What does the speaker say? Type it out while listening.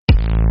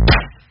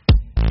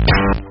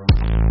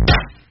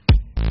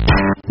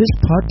This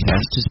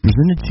podcast is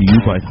presented to you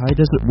by High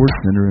Desert Word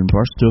Center in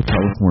Barstow,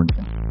 California.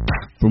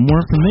 For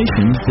more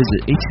information,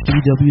 visit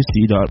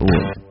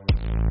hdwc.org.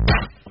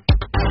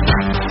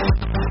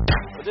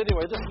 But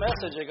anyway, this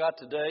message I got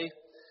today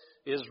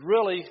is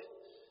really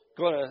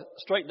going to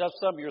straighten up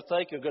some of your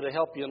thinking, going to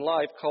help you in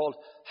life, called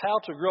How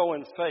to Grow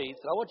in Faith.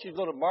 I want you to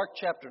go to Mark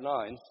chapter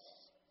 9.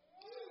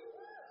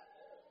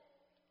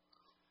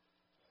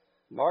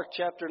 Mark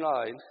chapter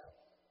 9.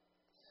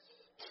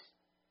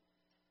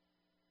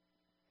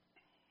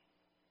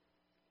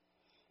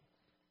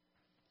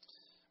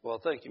 Well,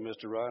 thank you,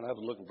 Mr. Ryan. I've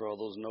been looking for all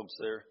those notes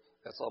there.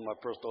 That's all my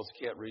personal notes.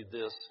 You can't read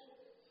this.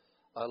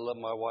 I love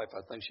my wife.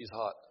 I think she's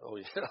hot. Oh,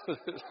 yeah.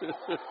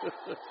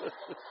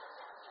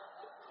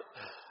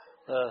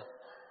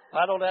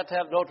 I don't have to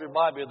have notes to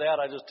remind me of that.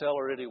 I just tell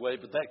her anyway.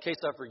 But in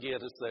case I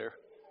forget, it's there.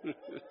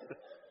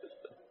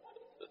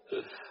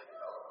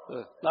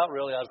 Not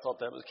really. I just thought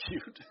that was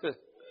cute.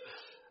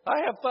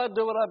 I have fun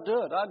doing what I'm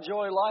doing. I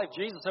enjoy life.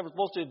 Jesus said we're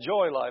supposed to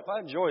enjoy life.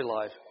 I enjoy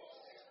life.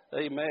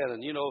 Amen.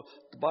 And you know,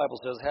 the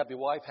Bible says, happy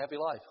wife, happy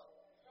life.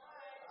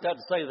 It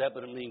doesn't say that,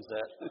 but it means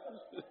that.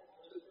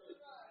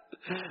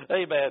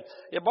 Amen.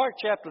 In Mark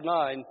chapter 9,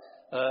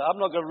 I'm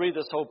not going to read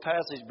this whole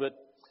passage, but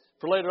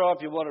for later on,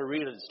 if you want to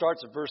read it, it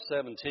starts at verse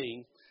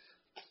 17.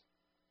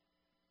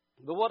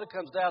 But what it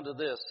comes down to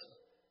this,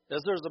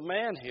 is there's a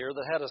man here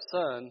that had a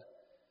son.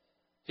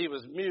 He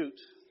was mute,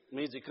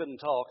 means he couldn't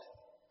talk.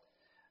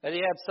 And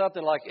he had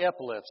something like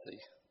epilepsy.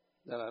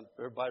 And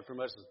everybody pretty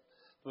much is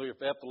familiar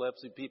with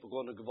epilepsy, people go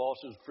into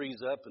convulsions,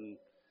 freeze up, and,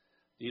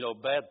 you know,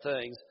 bad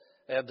things.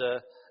 And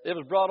it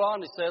was brought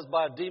on, he says,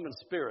 by a demon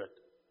spirit.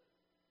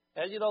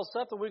 And, you know,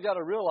 something we've got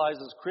to realize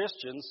as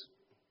Christians,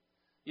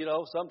 you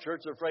know, some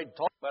churches are afraid to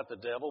talk about the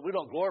devil. We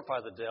don't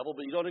glorify the devil,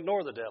 but you don't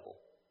ignore the devil.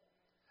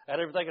 And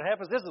everything that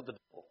happens isn't the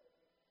devil.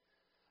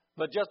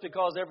 But just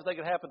because everything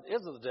that happens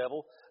isn't the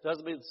devil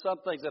doesn't mean some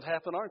things that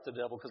happen aren't the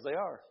devil, because they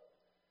are.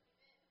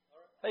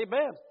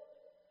 Amen.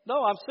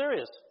 No, I'm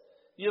serious.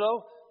 You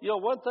know,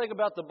 one thing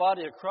about the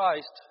body of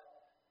Christ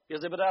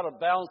is they've been out of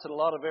balance in a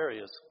lot of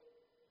areas.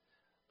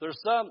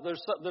 There's some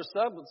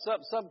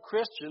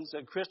Christians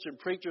and Christian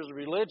preachers and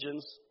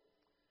religions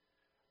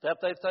that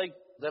they think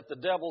that the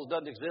devil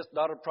doesn't exist,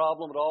 not a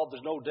problem at all.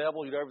 There's no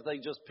devil, you know,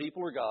 everything's just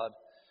people or God.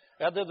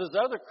 And then there's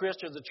other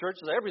Christians and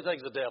churches,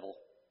 everything's a devil.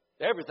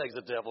 Everything's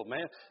a devil,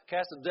 man.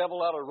 Cast the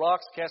devil out of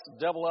rocks, cast the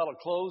devil out of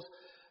clothes,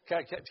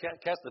 cast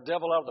the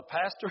devil out of the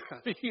pastor.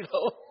 You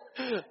know.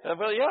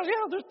 But yeah,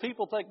 there's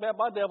people think, man,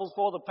 my devil's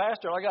for the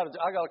pastor. I got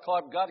to call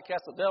up God to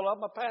cast the devil out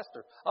of my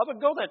pastor. I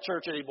wouldn't go to that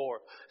church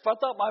anymore. If I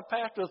thought my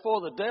pastor was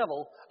for the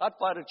devil, I'd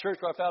find a church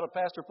where I found a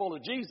pastor full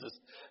of Jesus.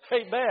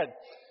 Amen.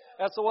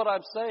 And so what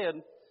I'm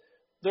saying,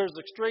 there's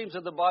extremes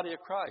in the body of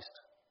Christ.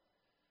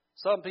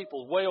 Some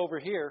people's way over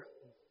here.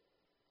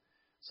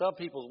 Some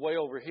people's way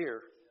over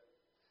here.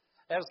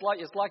 And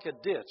it's like a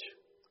ditch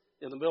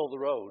in the middle of the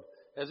road.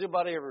 Has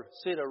anybody ever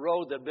seen a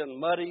road that's been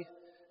muddy?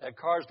 And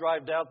cars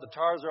drive down, the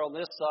tires are on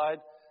this side,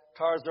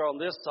 tires are on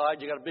this side.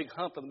 You got a big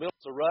hump in the middle,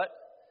 it's a rut.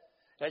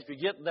 And if you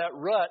get in that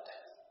rut,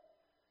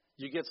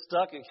 you get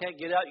stuck and can't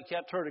get out. You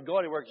can't turn and go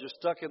anywhere because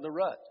you're stuck in the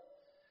rut.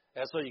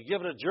 And so you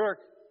give it a jerk,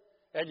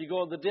 and you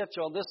go in the ditch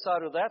on this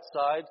side or that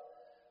side.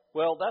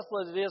 Well, that's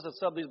what it is in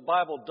some of these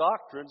Bible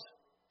doctrines.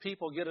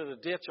 People get in a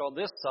ditch on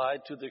this side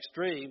to the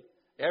extreme.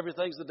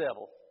 Everything's the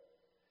devil.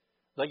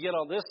 They get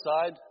on this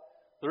side,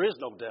 there is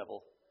no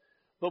devil.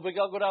 But we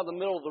got to go down the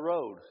middle of the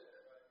road.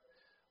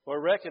 Or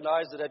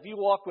recognize that if you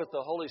walk with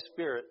the Holy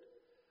Spirit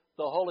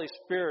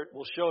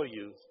will show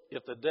you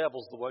if the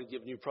devil's the one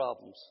giving you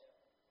problems.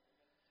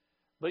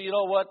 But you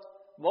know what?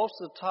 Most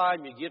of the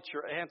time you get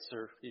your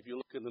answer if you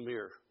look in the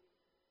mirror.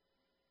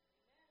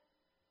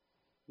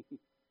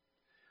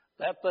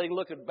 That thing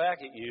looking back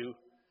at you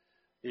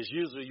is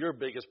usually your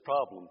biggest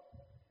problem.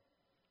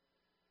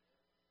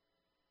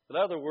 In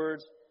other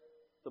words,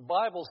 the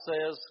Bible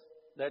says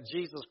that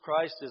Jesus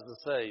Christ is the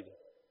same.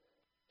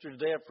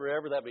 Today and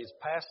forever, that means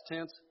past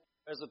tense,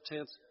 present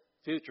tense,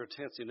 future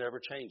tense. He never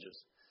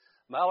changes.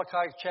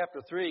 Malachi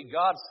chapter 3,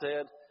 God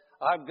said,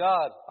 I'm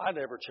God, I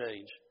never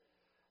change.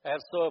 And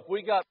so if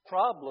we got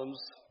problems,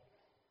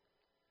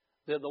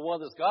 then the one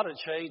that's got to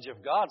change,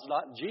 if God's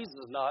not and Jesus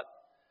is not,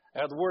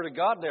 and the Word of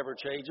God never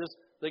changes,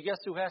 then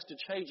guess who has to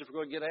change if we're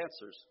going to get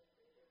answers?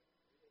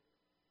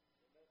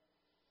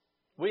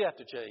 We have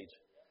to change.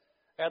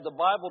 And the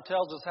Bible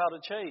tells us how to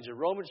change. In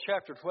Romans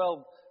chapter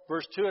 12,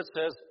 Verse 2, it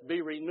says,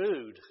 be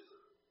renewed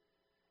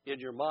in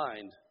your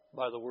mind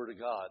by the Word of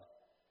God,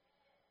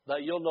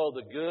 that you'll know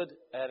the good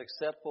and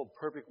acceptable,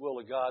 perfect will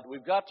of God.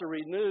 We've got to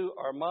renew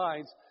our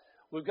minds.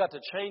 We've got to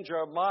change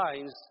our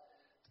minds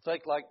to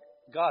think like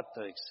God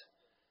thinks.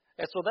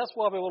 And so that's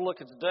why we want to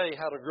look at today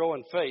how to grow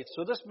in faith.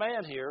 So this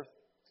man here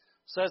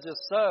says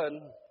his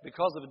son,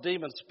 because of a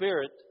demon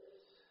spirit,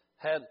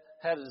 had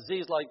a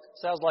disease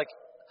sounds like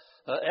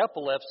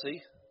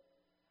epilepsy,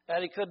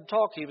 and he couldn't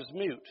talk. He was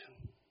mute.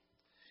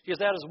 He was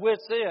at his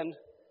wit's end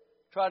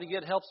trying to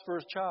get help for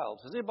his child.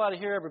 Has anybody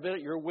here ever been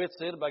at your wit's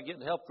end about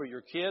getting help for your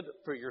kid,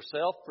 for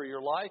yourself, for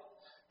your life,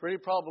 For any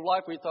problem in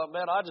life where you thought,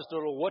 man, I just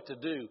don't know what to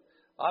do.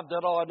 I've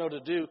done all I know to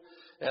do,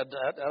 and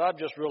I'm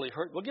just really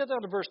hurt. We'll get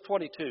down to verse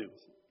 22.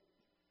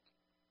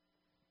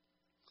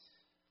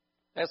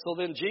 And so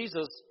then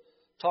Jesus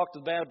talked to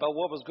the man about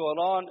what was going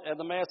on, and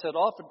the man said,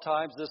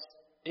 oftentimes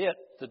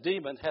the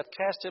demon, hath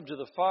cast him to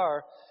the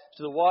fire,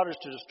 to the waters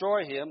to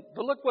destroy him.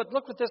 But look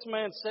what this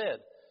man said.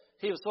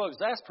 He was so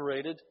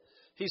exasperated.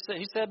 He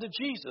said to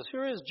Jesus,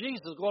 here is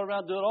Jesus going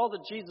around doing all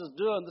that Jesus is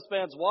doing. This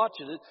man's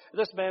watching it. And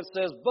this man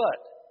says, but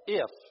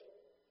if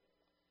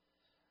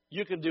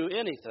you can do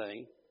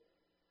anything,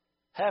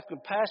 have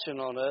compassion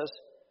on us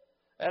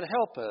and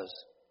help us.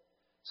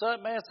 So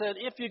that man said,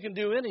 if you can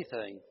do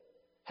anything,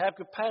 have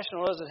compassion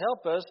on us and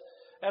help us.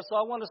 And so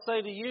I want to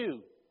say to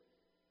you,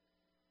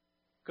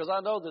 because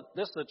I know that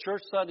this is a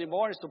church Sunday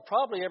morning, so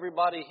probably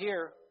everybody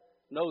here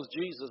knows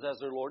Jesus as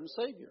their Lord and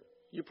Savior.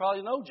 You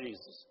probably know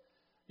Jesus.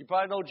 You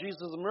probably know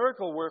Jesus is a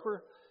miracle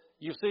worker.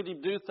 You've seen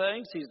Him do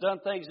things. He's done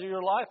things in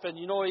your life, and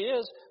you know He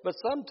is. But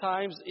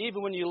sometimes,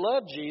 even when you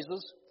love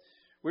Jesus,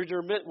 when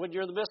you're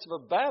in the midst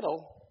of a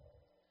battle,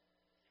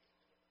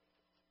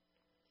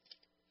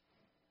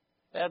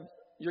 and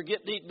you're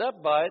getting eaten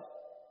up by it,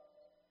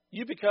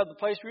 you become the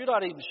place where you're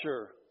not even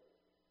sure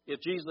if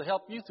Jesus will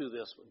help you through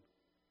this one.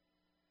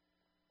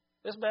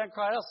 This man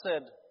cried out,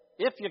 said,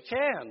 if you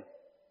can,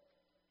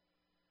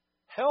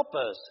 help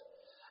us.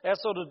 And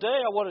so today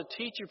I want to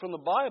teach you from the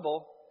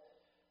Bible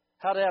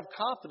how to have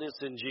confidence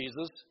in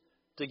Jesus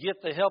to get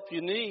the help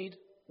you need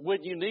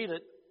when you need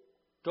it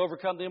to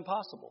overcome the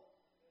impossible.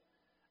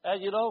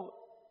 And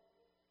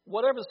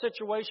whatever the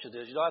situation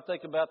is, I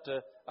think about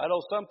I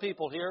know some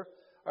people here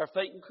are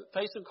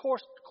facing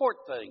court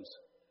things.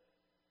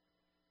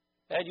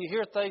 And you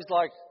hear things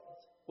like,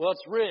 well,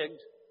 it's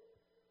rigged.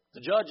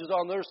 The judge is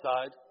on their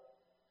side.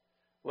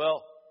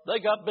 Well, they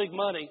got big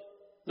money.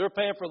 They're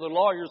paying for the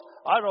lawyers.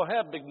 I don't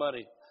have big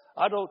money.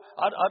 I don't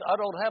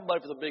have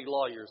money for the big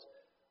lawyers.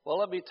 Well,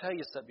 let me tell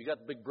you something. You got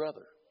a big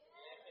brother.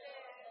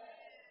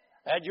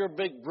 And your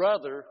big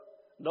brother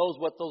knows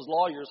what those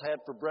lawyers had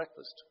for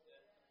breakfast.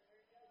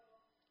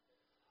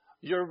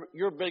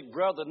 Your big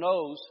brother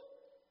knows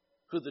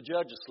who the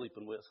judge is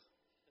sleeping with.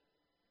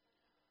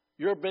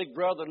 Your big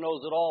brother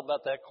knows it all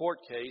about that court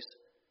case.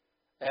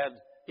 And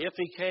if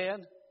he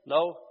can,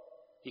 no,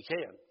 he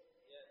can.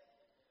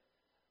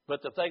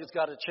 But the thing that's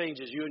got to change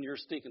is you and your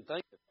stinking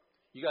thinking.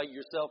 You got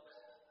yourself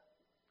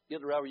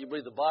getting around where you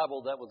believe the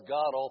Bible that with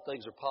God all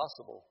things are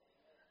possible.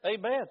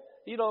 Amen.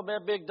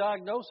 Man, big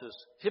diagnosis.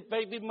 It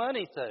may be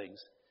money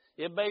things.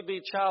 It may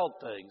be child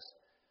things.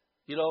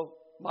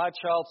 My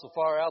child's so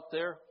far out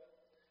there.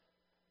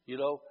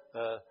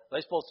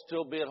 They're supposed to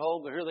still be at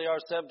home, but here they are,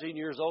 17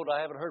 years old.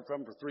 I haven't heard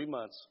from them for 3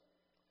 months.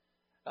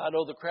 I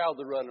know the crowd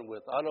they're running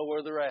with. I know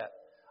where they're at.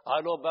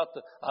 I know about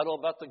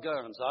the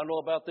guns. I know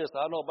about this.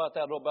 I know about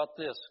that. I know about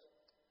this.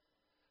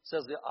 It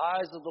says the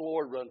eyes of the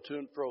Lord run to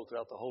and fro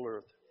throughout the whole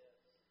earth,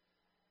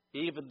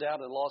 even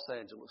down in Los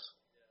Angeles,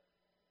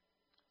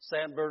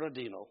 San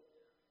Bernardino,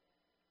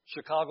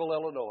 Chicago,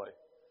 Illinois.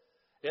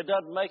 It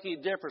doesn't make any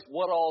difference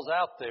what all's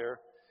out there.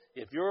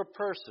 If you're a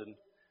person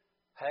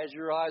has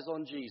your eyes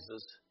on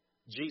Jesus,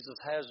 Jesus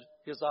has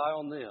His eye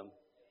on them.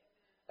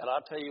 And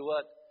I'll tell you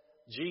what,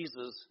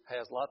 Jesus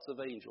has lots of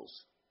angels.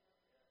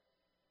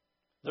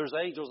 There's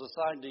angels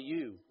assigned to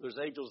you. There's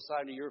angels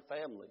assigned to your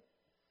family.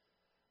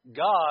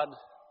 God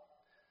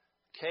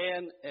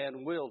can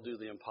and will do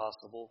the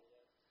impossible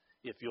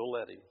if you'll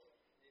let Him.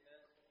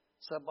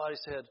 Somebody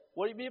said,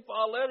 what do you mean if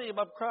I'll let Him?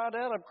 I'm crying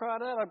out, I'm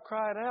crying out, I'm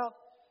crying out.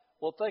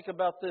 Well, think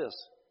about this.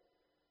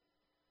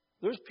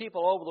 There's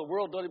people all over the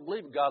world who don't even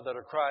believe in God that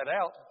are crying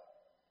out.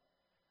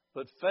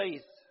 But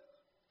faith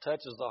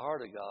touches the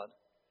heart of God.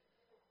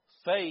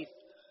 Faith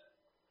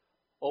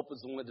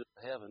opens the window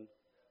of heaven.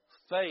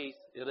 Faith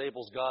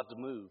enables God to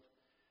move.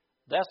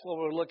 That's what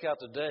we're going to look at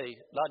today,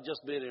 not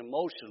just being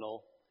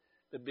emotional,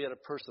 but being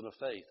a person of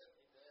faith.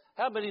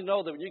 How many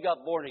know that when you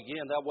got born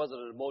again, that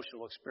wasn't an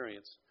emotional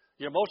experience?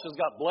 Your emotions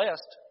got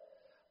blessed.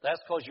 That's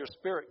because your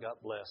spirit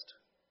got blessed.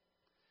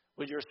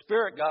 When your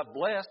spirit got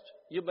blessed,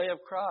 you may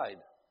have cried.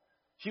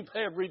 You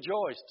may have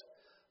rejoiced.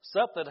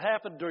 Something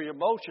happened during your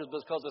emotions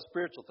because a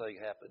spiritual thing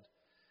happened.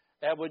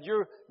 And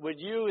when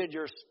you in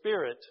your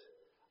spirit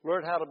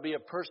learn how to be a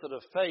person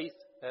of faith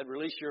and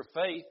release your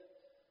faith,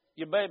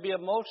 you may be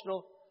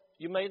emotional,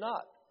 you may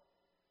not.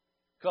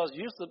 Because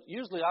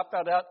usually I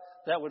found out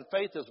that when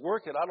faith is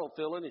working, I don't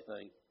feel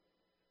anything.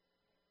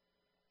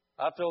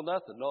 I feel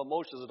nothing, no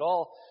emotions at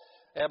all.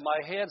 And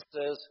my head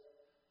says,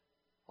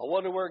 I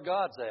wonder where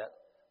God's at.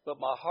 But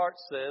my heart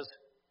says,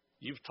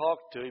 you've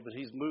talked to Him and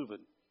He's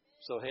moving.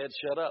 So head,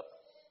 shut up.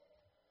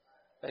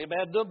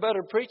 Amen. Do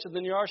better preaching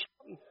than you are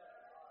shouting.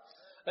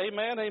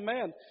 Amen,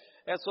 amen.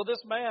 And so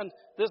this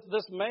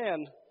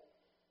man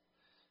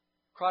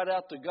cried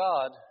out to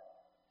God.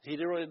 He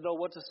didn't really know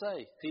what to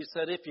say. He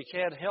said, if you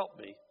can, help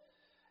me.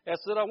 And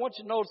so then I want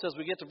you to notice as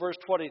we get to verse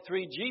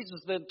 23,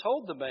 Jesus then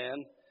told the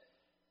man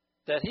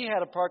that he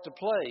had a part to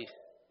play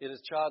in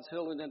his child's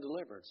healing and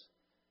deliverance.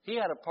 He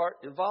had a part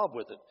involved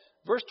with it.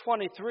 Verse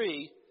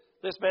 23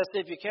 This man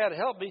said, if you can't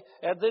help me.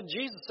 And then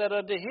Jesus said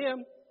unto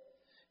him,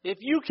 if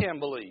you can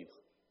believe.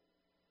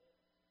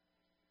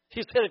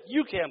 He said, if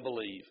you can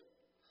believe,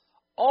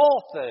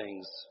 all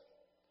things,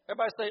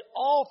 everybody say,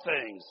 all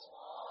things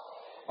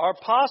are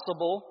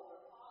possible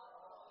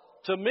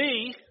to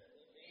me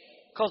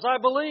because I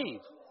believe.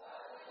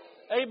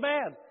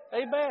 Amen.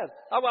 Amen.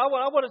 I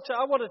want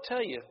to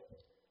tell you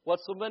what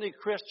so many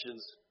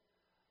Christians,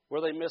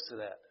 where they miss it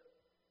at.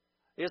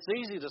 It's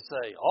easy to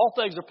say, all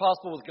things are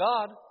possible with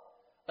God.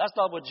 That's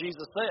not what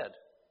Jesus said.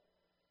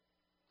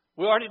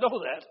 We already know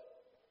that.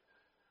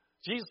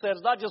 Jesus said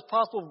it's not just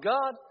possible with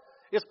God,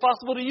 it's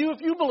possible to you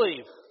if you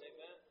believe.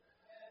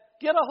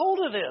 Get a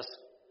hold of this.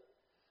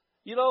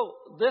 You know,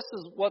 this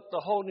is what the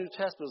whole New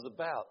Testament is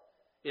about.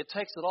 It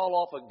takes it all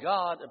off of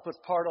God and puts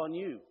part on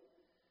you.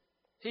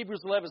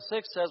 Hebrews 11:6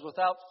 says,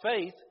 without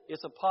faith,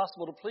 it's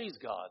impossible to please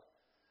God.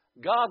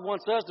 God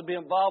wants us to be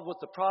involved with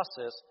the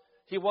process.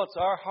 He wants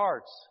our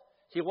hearts.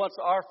 He wants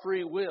our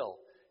free will.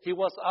 He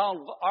wants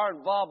our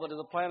involvement in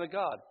the plan of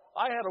God.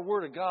 I had a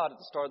word of God at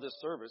the start of this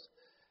service.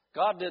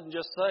 God didn't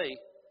just say,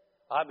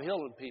 I'm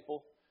healing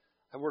people,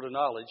 a word of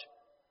knowledge.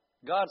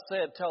 God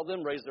said, tell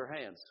them raise their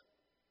hands.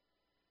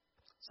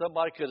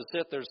 Somebody could have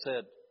sit there and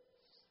said,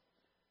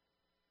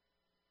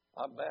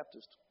 I'm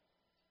Baptist.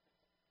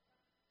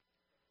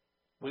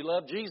 We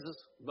love Jesus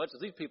as much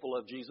as these people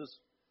love Jesus,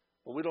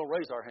 but we don't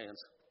raise our hands.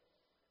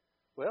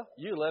 Well,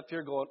 you left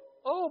here going,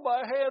 oh, my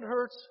hand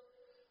hurts.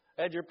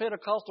 And your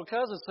Pentecostal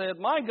cousin said,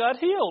 mine got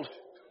healed.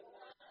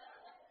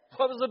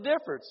 What was the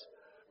difference?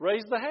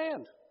 Raise the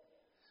hand.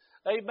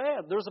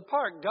 Amen. There's a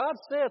part. God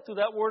said through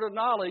that word of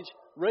knowledge,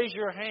 raise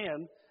your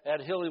hand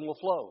and healing will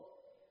flow.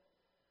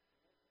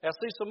 I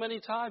see so many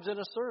times in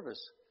a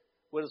service,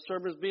 when a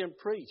sermon is being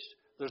preached,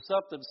 there's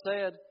something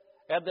said,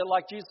 and then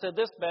like Jesus said,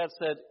 this man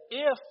said,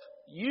 if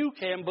you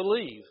can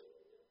believe,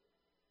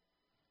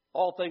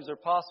 all things are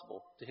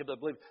possible to him that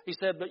believes. He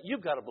said, but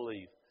you've got to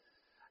believe.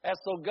 And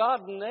so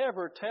God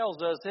never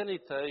tells us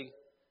anything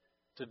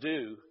to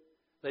do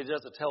that He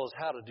doesn't tell us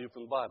how to do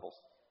from the Bible.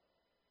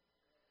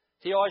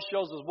 He always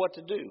shows us what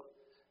to do.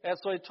 And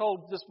so He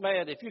told this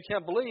man, if you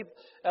can't believe,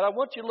 and I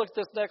want you to look at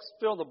this next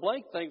fill in the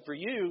blank thing for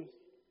you.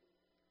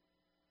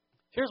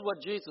 Here's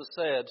what Jesus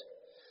said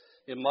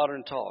in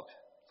Modern Talk.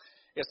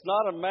 It's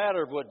not a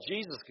matter of what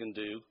Jesus can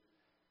do,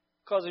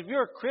 because if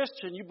you're a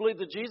Christian, you believe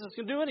that Jesus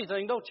can do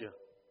anything, don't you?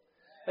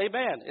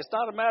 Amen. It's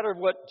not a matter of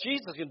what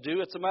Jesus can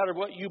do. It's a matter of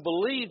what you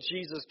believe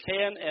Jesus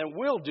can and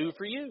will do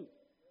for you.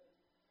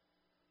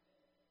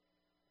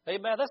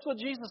 Amen. That's what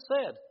Jesus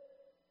said.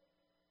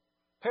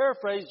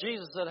 Paraphrase,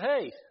 Jesus said,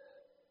 hey,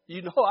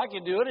 you know I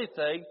can do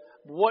anything.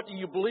 What do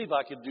you believe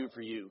I can do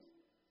for you?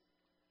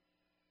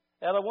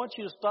 And I want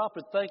you to stop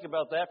and think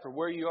about that for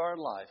where you are in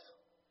life.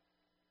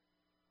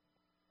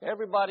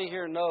 Everybody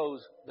here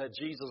knows that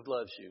Jesus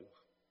loves you.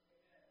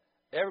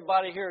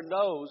 Everybody here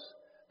knows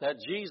that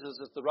Jesus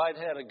is the right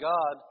hand of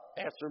God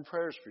answering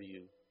prayers for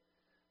you.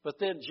 But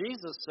then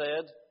Jesus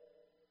said,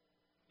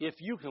 if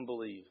you can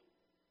believe.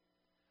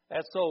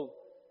 And so,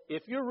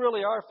 if you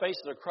really are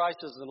facing a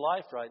crisis in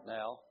life right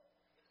now,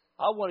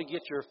 I want to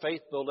get your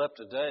faith built up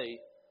today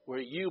where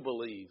you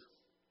believe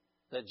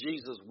that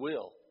Jesus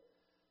will.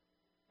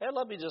 And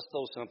let me just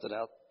throw something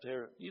out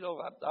there. You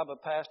know, I'm a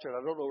pastor and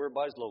I don't know where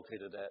everybody's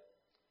located at.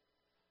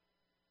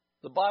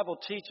 The Bible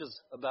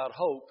teaches about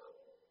hope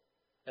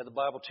and the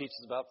Bible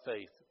teaches about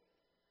faith.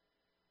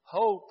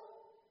 Hope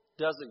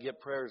doesn't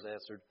get prayers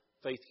answered.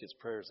 Faith gets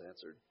prayers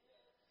answered.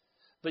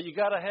 But you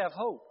got to have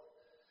hope.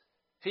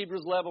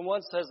 Hebrews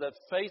 11:1 says that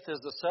faith is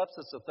the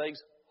substance of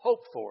things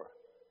hoped for.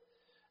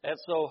 And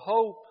so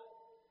hope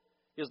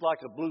is like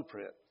a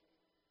blueprint.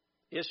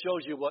 It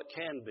shows you what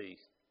can be.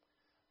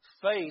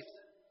 Faith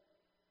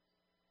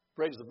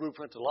brings the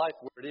blueprint to life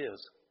where it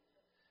is.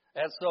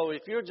 And so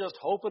if you're just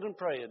hoping and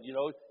praying, you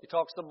know, you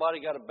talk to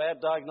somebody got a bad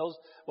diagnosis,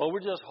 well,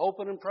 we're just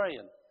hoping and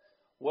praying.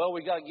 Well,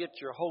 we got to get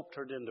your hope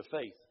turned into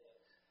faith.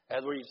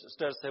 And we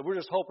instead of saying, we're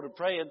just hoping and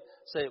praying,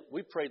 say,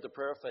 we prayed the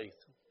prayer of faith.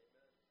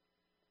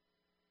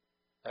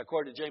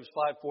 According to James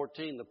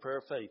 5:14, the prayer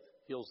of faith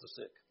heals the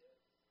sick.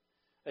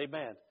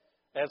 Amen.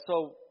 And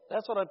so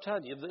that's what I'm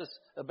telling you, this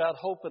about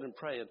hoping and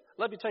praying.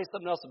 Let me tell you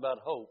something else about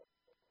hope.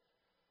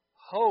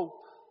 Hope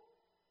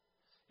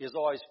is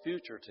always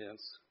future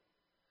tense.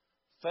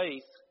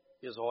 Faith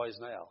is always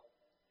now.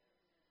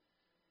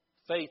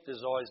 Faith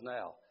is always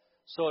now.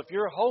 So if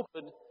you're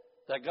hoping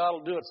that God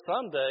will do it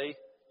someday,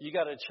 you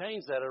got to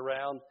change that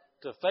around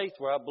to faith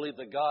where I believe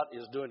that God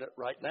is doing it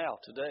right now,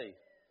 today.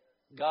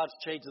 God's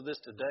changing this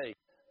today.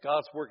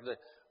 God's working today.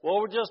 Well,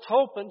 we're just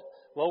hoping.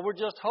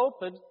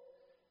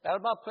 And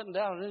I'm not putting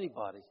down on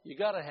anybody. You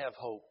got to have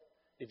hope.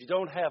 If you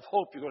don't have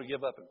hope, you're going to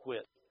give up and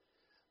quit.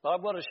 But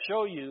I'm going to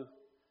show you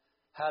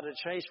how to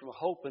change from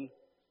hoping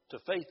to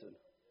faithing.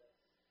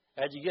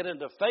 As you get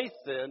into faith,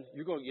 then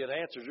you're going to get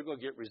answers. You're going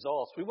to get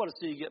results. We want to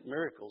see you get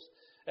miracles.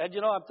 And you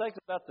know, I'm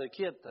thinking about the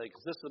kid thing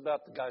because this is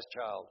about the guy's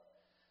child.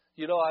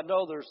 You know, I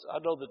know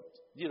that,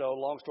 you know,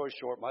 long story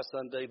short, my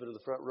son David in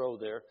the front row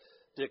there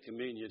did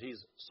communion.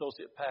 He's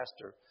associate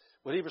pastor.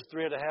 When he was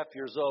 3.5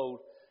 years old,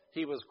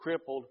 he was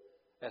crippled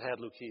and had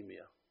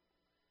leukemia.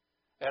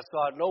 And so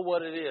I know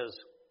what it is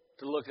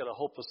to look at a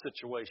hopeless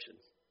situation.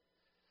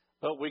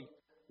 But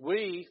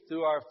we,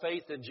 through our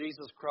faith in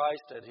Jesus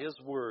Christ and His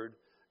Word,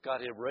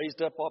 got him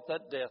raised up off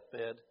that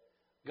deathbed.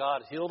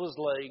 God healed his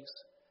legs.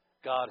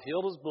 God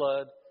healed his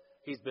blood.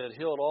 He's been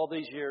healed all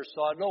these years.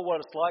 So I know what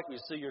it's like when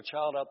you see your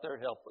child out there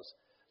helpless.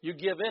 You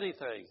give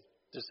anything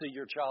to see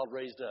your child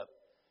raised up.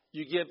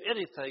 You give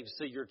anything to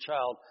see your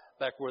child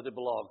back where they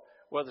belong.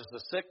 Whether it's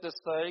the sickness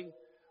thing,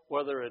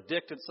 whether they're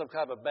addicted to some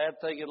kind of a bad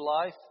thing in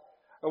life,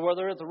 or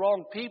whether it's the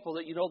wrong people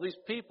that, these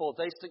people, if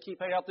they still keep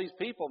hanging out with these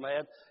people,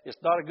 man,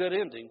 it's not a good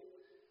ending.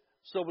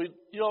 So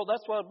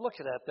that's what I'm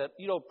looking at. That,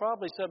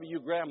 probably some of you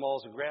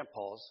grandmas and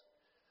grandpas,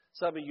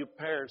 some of you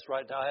parents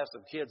right now have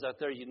some kids out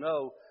there,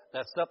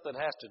 that something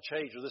has to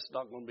change or this is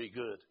not going to be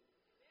good.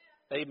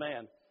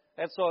 Amen.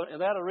 And so in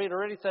that arena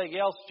or anything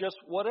else, just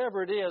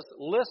whatever it is,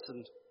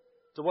 listen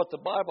to what the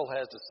Bible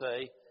has to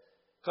say.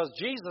 Because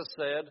Jesus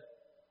said,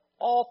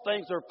 all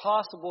things are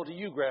possible to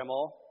you,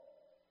 Grandma,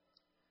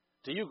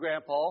 to you,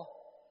 Grandpa,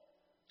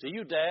 to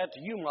you, Dad,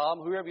 to you, Mom,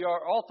 whoever you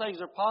are. All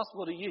things are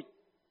possible to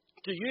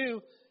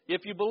you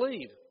if you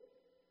believe.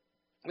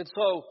 And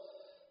so,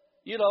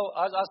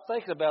 I was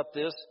thinking about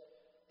this,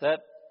 that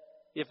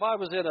if I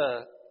was in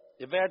a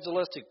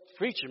evangelistic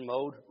preaching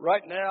mode,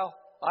 right now,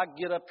 I'd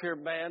get up here,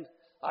 man,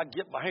 I'd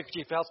get my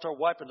handkerchief out, start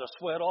wiping the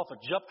sweat off and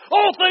jump.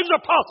 All things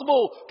are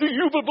possible to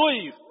you who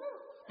believe.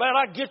 Man,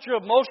 I'd get your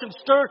emotions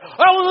stirred.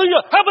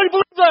 Hallelujah. How many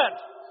believe that?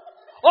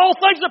 All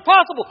things are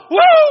possible.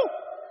 Woo!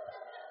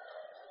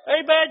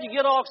 Amen. You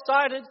get all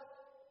excited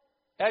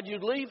and you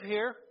leave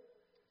here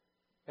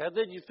and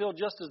then you feel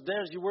just as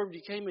dead as you were when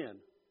you came in.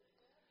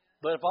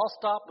 But if I'll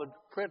stop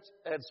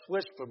and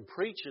switch from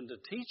preaching to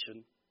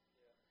teaching,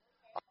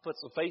 I'll put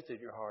some faith in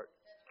your heart.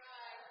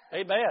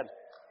 Amen.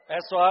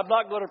 And so I'm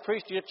not going to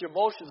preach to get your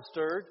emotions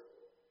stirred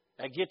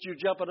and get you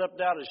jumping up and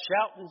down and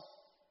shouting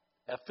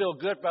and feel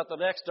good about the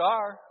next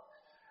hour.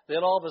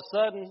 Then all of a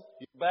sudden,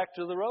 you're back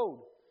to the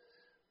road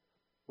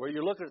where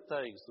you're looking at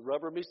things. The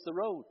rubber meets the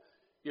road.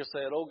 You're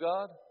saying, oh,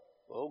 God,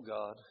 oh,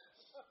 God,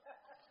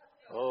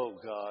 oh,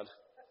 God.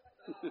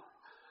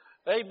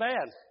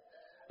 Amen.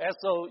 And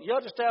so you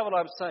understand what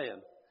I'm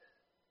saying.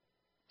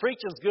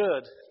 Preaching's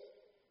good,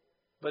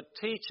 but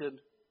teaching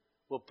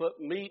will put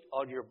meat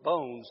on your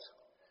bones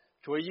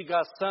to where you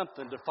got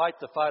something to fight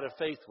the fight of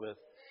faith with.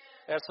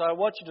 And so I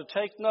want you to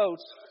take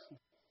notes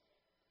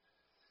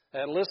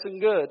and listen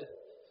good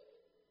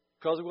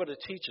because I'm going to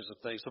teach you some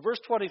things. So verse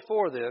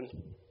 24 then,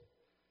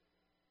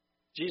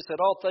 Jesus said,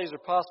 all things are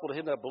possible to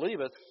him that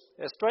believeth.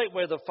 And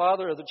straightway the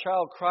father of the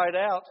child cried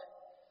out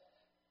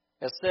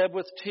and said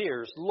with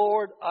tears,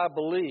 Lord, I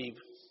believe.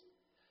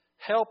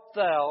 Help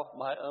thou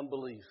my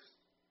unbelief.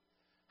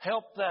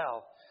 Help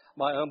thou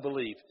my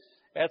unbelief.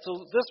 And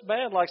so this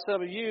man, like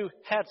some of you,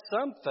 had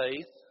some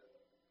faith,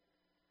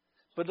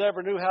 but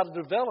never knew how to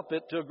develop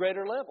it to a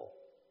greater level.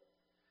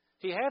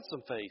 He had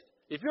some faith.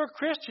 If you're a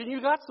Christian,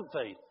 you got some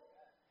faith.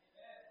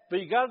 But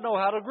you got to know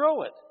how to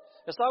grow it.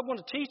 And so I'm going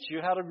to teach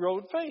you how to grow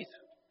in faith.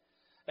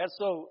 And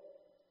so,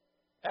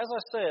 as I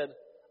said,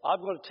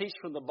 I'm going to teach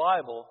from the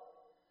Bible,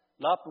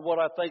 not from what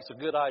I think is a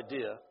good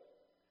idea.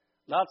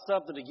 Not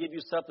something to give you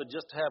something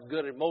just to have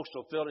good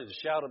emotional feeling to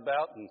shout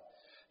about and,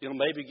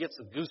 maybe get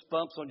some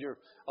goosebumps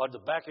on the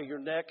back of your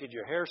neck and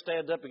your hair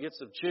stand up and get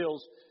some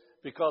chills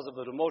because of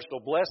an emotional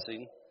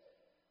blessing.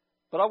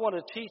 But I want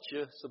to teach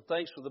you some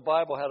things from the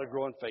Bible, how to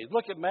grow in faith.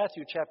 Look at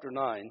Matthew chapter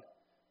 9,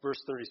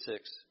 verse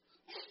 36.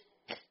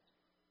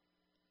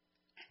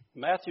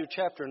 Matthew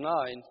chapter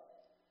 9,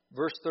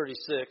 verse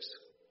 36.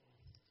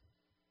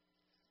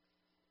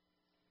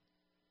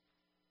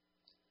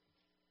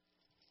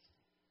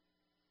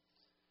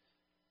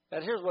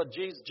 And here's what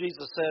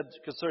Jesus said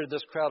concerning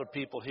this crowd of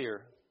people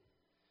here.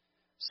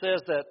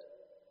 Says that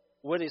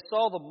when he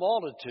saw the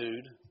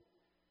multitude,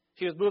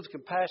 he was moved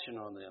with compassion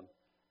on them.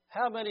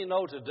 How many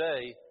know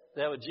today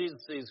that when Jesus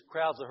sees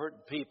crowds of hurting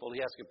people, he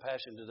has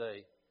compassion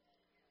today?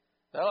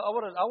 Now, I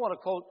want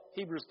to quote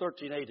Hebrews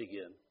 13:8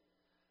 again.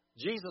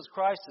 Jesus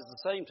Christ is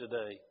the same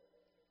today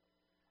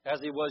as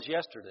he was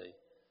yesterday.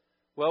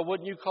 Well,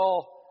 wouldn't you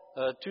call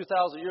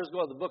 2,000 years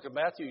ago in the book of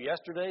Matthew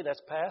yesterday?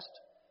 That's past.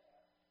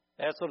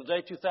 And so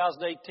today,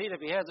 2018,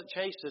 if he hasn't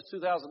changed since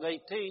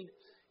 2018,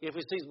 if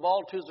he sees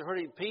multitudes of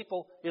hurting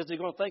people, is he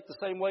going to think the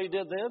same way he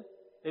did then?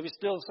 If he's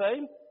still the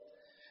same?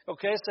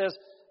 Okay, it says,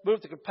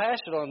 move to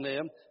compassion on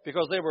them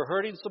because they were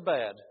hurting so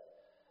bad.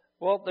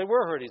 Well, they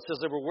were hurting. It says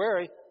they were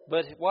weary,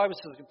 but why was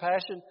it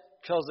compassion?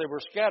 Because they were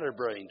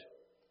scatterbrained.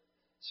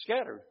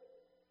 Scattered.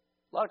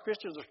 A lot of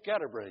Christians are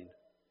scatterbrained.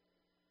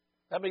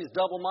 That means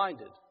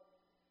double-minded.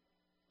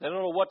 They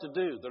don't know what to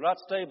do. They're not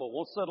stable.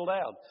 Won't settle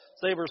down.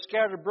 So they were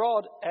scattered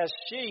abroad as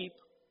sheep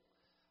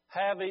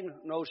having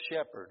no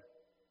shepherd.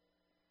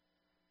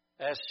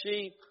 As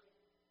sheep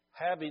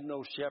having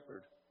no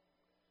shepherd.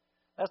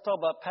 That's talking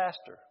about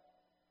pastor.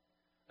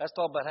 That's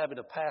talking about having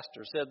a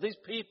pastor. It said these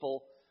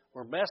people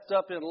were messed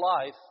up in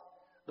life.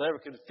 They were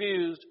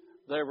confused.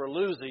 They were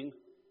losing.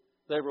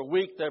 They were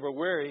weak. They were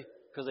weary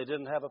because they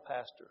didn't have a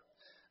pastor.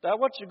 Now, I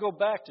want you to go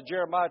back to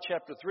Jeremiah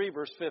chapter 3,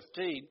 verse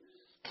 15.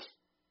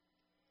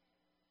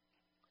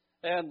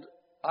 And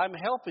I'm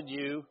helping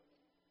you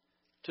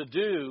to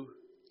do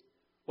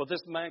what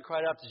this man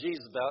cried out to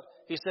Jesus about.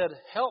 He said,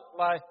 help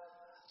my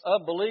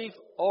unbelief,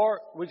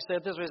 or we can say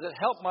it this way, he said,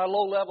 help my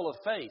low level of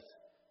faith.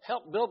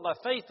 Help build my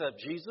faith up,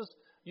 Jesus.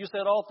 You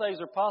said all things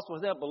are possible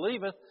with them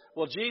believeth.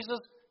 Well, Jesus,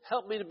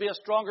 help me to be a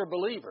stronger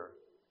believer.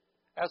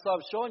 And so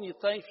I'm showing you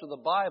things from the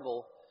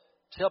Bible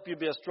to help you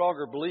be a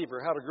stronger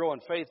believer, how to grow in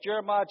faith.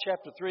 Jeremiah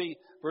chapter 3,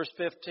 verse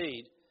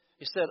 15.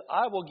 He said,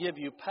 I will give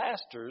you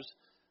pastors.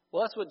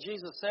 Well, that's what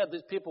Jesus said.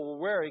 These people were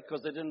weary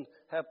because they didn't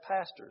have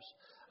pastors.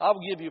 I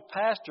will give you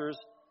pastors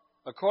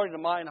according to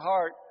mine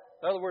heart.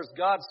 In other words,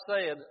 God's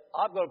saying,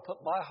 I'm going to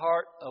put my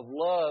heart of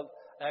love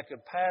and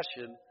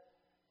compassion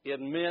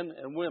in men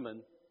and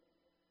women.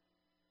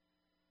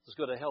 It's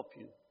going to help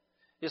you.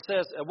 It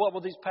says, and what will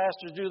these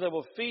pastors do? They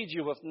will feed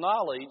you with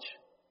knowledge.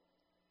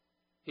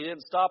 He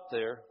didn't stop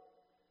there.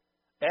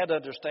 And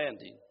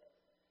understanding.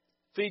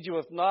 Feed you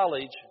with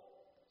knowledge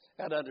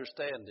and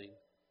understanding.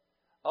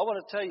 I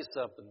want to tell you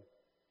something.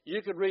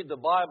 You can read the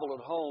Bible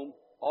at home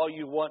all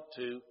you want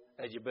to,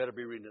 and you better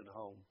be reading it at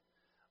home.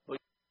 But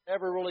you're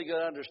never really going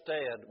to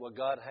understand what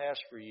God has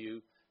for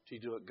you to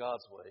do it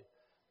God's way.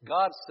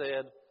 God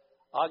said,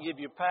 I'll give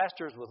you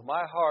pastors with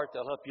my heart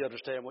that'll help you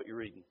understand what you're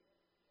reading.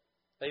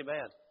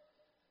 Amen.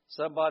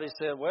 Somebody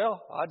said,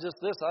 well, I just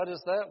this, I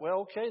just that.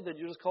 Well, okay, then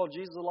you just call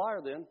Jesus a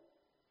liar then.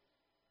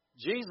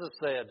 Jesus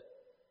said,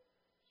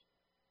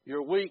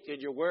 you're weak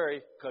and you're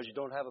weary because you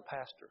don't have a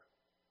pastor.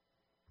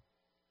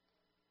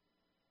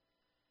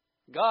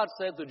 God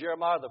said through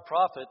Jeremiah the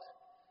prophet,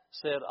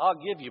 said, I'll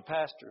give you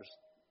pastors.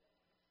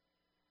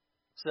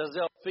 Says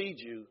they'll feed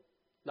you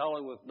not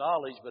only with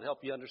knowledge, but help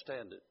you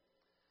understand it.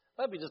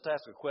 Let me just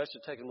ask a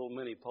question, take a little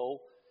mini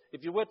poll.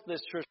 If you went to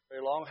this church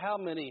very long, how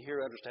many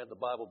here understand the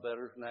Bible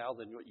better now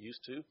than what you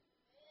used to?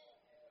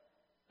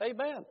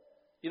 Amen.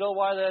 You know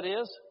why that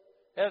is?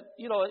 And,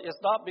 you know, it's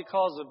not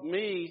because of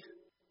me,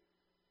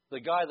 the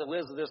guy that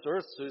lives in this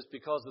earth, it's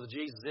because of the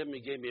Jesus in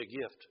me gave me a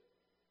gift.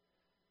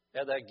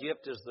 And that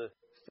gift is to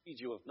feed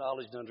you with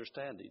knowledge and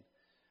understanding.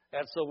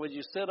 And so when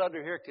you sit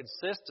under here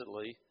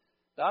consistently,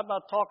 now I'm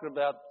not talking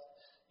about,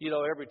 you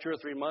know, every 2 or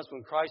 3 months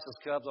when crisis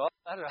comes,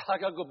 I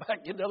got to go back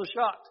and get another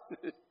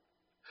shot.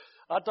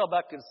 I'm talking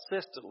about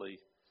consistently,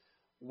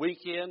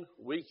 week in,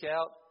 week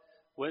out,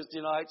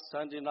 Wednesday night,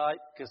 Sunday night,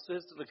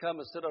 consistently come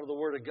and sit under the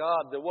Word of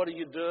God. Then what are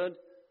you doing?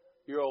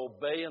 You're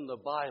obeying the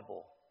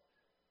Bible.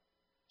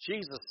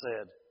 Jesus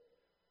said,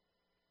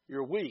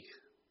 you're weak,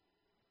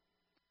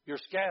 you're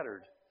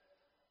scattered,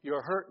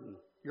 you're hurting,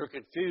 you're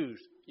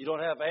confused, you don't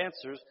have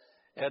answers.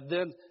 And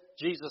then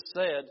Jesus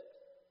said,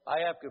 I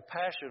have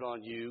compassion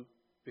on you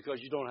because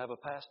you don't have a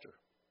pastor.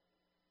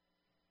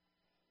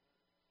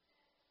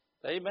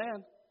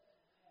 Amen.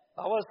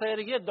 I want to say it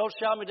again. Don't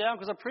shout me down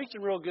because I'm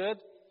preaching real good.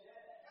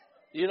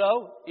 You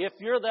know, if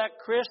you're that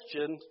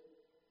Christian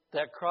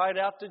that cried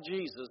out to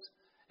Jesus,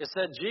 it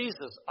said,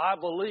 Jesus, I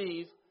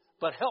believe,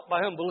 but help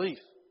my unbelief.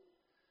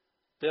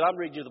 Then I'm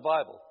reading you the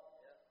Bible.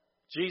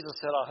 Jesus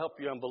said, I'll help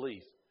your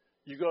unbelief.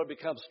 You're going to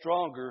become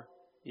stronger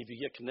if you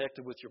get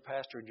connected with your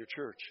pastor in your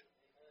church.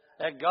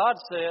 And God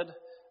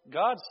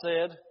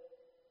said,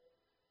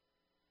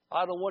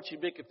 I don't want you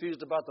to be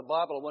confused about the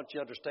Bible. I want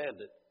you to understand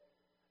it.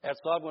 And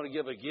so I'm going to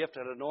give a gift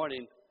and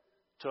anointing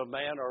to a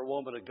man or a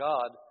woman of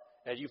God,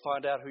 and you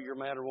find out who your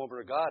man or woman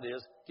of God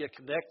is, get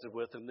connected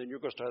with them, then you're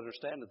going to start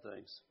understanding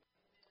things.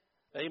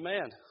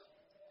 Amen.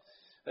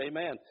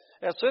 Amen.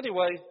 And so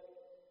anyway,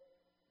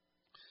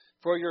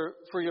 for your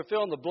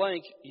fill in the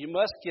blank, you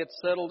must get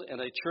settled in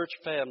a church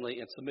family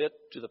and submit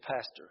to the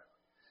pastor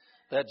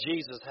that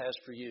Jesus has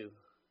for you.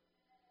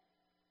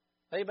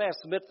 Amen.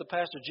 Submit to the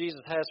pastor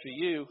Jesus has for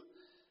you.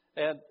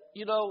 And,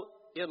 you know,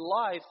 in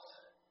life,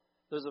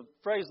 there's a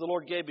phrase the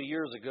Lord gave me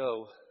years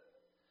ago.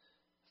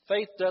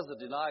 Faith doesn't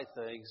deny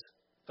things.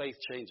 Faith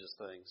changes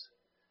things.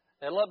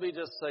 And let me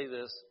just say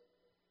this.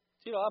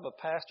 You know, I'm a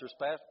pastor.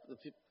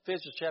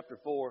 Ephesians chapter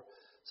 4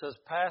 says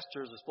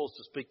pastors are supposed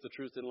to speak the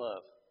truth in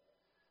love.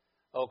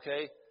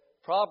 Okay?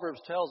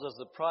 Proverbs tells us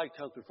that pride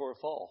comes before a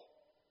fall.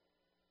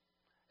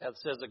 And it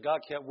says that God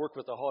can't work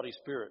with a haughty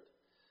spirit.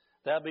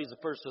 That means the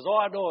person says, oh,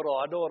 I know it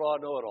all, I know it all,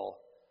 I know it all.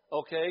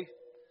 Okay?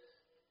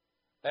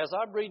 As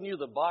I'm reading you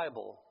the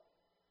Bible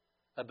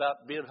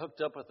about being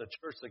hooked up with the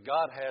church that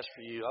God has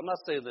for you, I'm not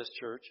saying this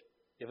church.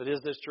 If it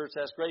is this church,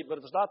 that's great. But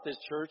if it's not this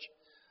church,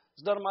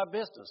 it's none of my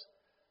business.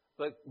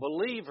 But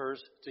believers,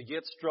 to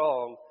get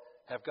strong,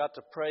 have got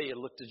to pray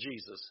and look to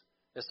Jesus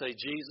and say,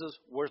 Jesus,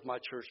 where's my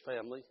church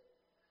family?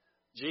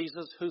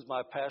 Jesus, who's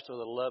my pastor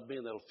that'll love me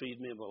and that'll feed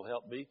me and that'll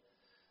help me?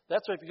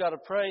 That's what you've got to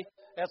pray.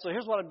 And so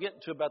here's what I'm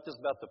getting to about this,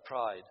 about the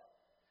pride.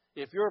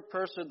 If you're a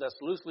person that's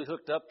loosely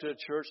hooked up to a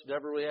church,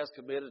 never really has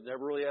committed,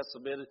 never really has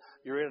submitted,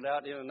 you're in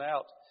and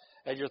out,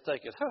 and you're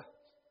thinking,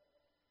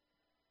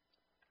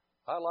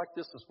 I like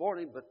this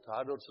morning, but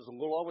I don't just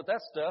go along with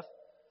that stuff.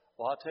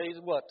 Well, I'll tell you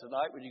what,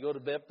 tonight when you go to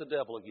bed with the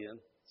devil again,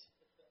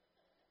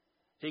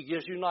 he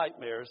gives you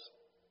nightmares.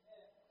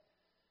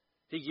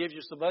 He gives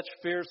you so much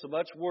fear, so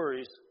much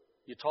worries.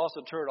 You toss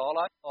and turn all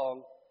night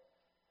long,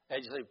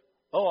 and you say,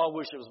 oh, I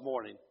wish it was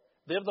morning.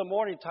 Then the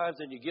morning times,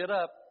 then you get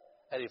up,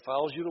 and he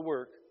follows you to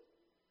work.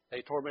 And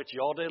he torments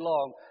you all day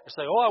long and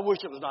say, oh, I wish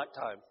it was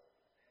nighttime.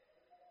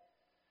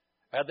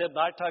 And then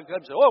nighttime comes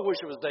and say, oh, I wish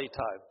it was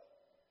daytime.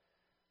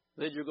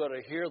 Then you're going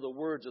to hear the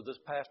words of this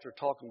pastor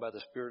talking by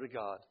the Spirit of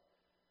God.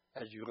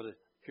 And you're going to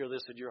hear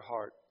this in your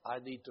heart. I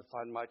need to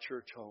find my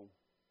church home.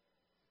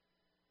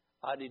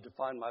 I need to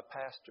find my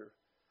pastor.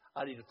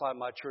 I need to find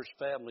my church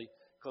family,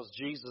 because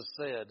Jesus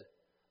said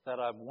that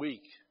I'm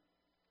weak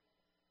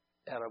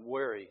and I'm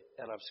weary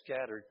and I'm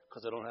scattered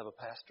because I don't have a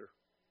pastor.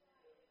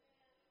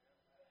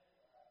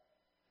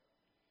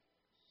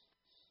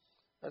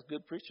 That's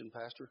good preaching,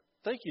 Pastor.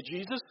 Thank you,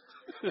 Jesus.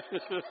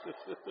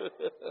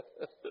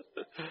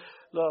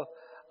 No,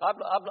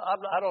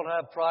 I don't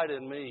have pride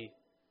in me.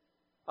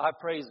 I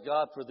praise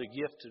God for the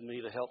gift in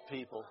me to help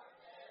people.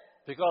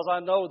 Because I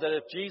know that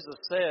if Jesus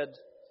said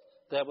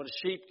that when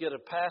sheep get a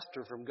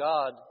pastor from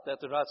God, that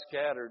they're not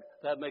scattered,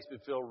 that makes me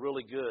feel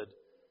really good.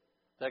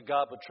 That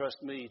God would trust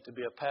me to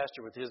be a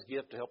pastor with His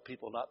gift to help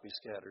people not be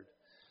scattered.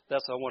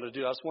 That's what I want to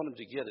do. I just want them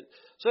to get it.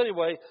 So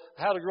anyway,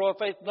 how to grow in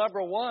faith.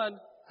 Number one,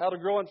 how to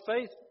grow in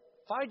faith.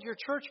 Find your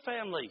church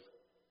family.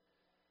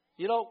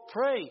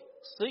 Pray.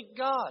 Seek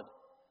God.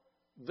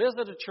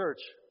 Visit a church.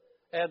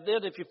 And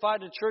then if you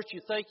find a church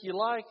you think you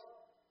like,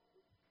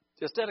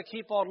 instead of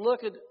keep on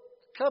looking,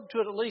 come to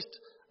it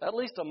at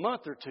least a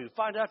month or two.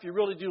 Find out if you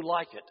really do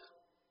like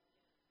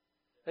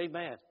it.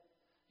 Amen.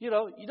 You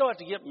don't have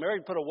to get married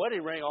and put a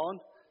wedding ring on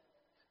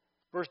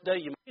first day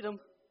you meet them.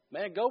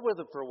 Man, go with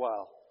them for a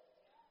while.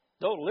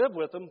 Don't live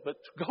with them, but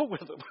go with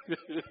them.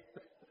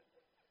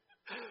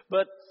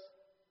 But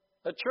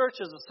a church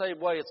is the same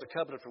way. It's a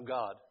covenant from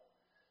God.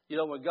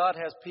 When God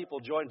has people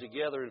joined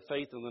together in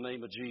faith in the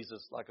name of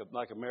Jesus, like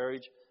a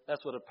marriage,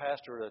 that's what a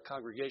pastor and a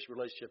congregation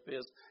relationship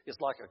is.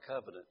 It's like a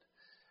covenant.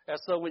 And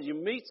so when you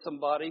meet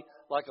somebody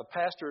like a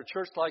pastor or a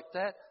church like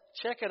that,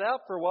 check it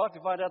out for a while. If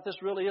you find out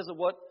this really isn't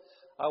what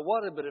I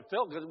wanted, but it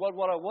felt good, it wasn't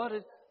what I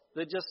wanted,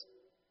 then just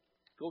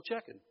go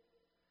checking.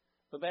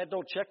 But man,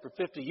 don't check for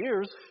 50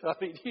 years. I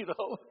mean,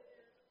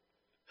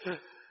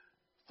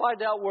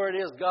 find out where it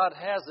is God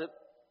has it.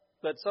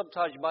 But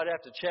sometimes you might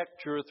have to check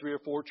 2 or 3 or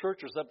 4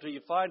 churches until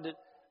you find it.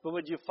 But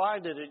when you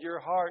find it in your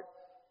heart,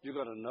 you're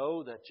going to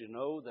know that you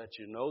know that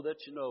you know that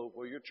you know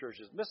where your church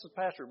is. Mrs.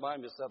 Pastor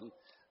reminded me of something,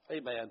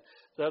 amen,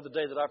 the other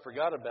day that I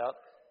forgot about.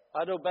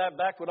 I know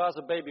back when I was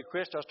a baby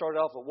Christian, I started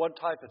off with one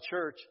type of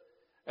church.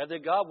 And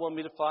then God wanted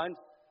me to find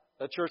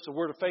a church, the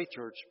Word of Faith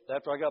Church.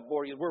 After I got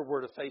born again, we're a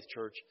Word of Faith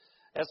Church.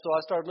 And so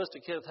I started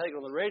listening to Kenneth Hagin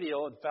on the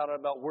radio and found out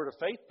about Word of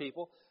Faith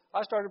people.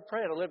 I started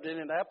praying. I lived in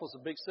Indianapolis, a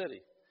big city.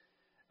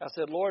 I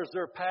said, Lord, is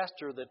there a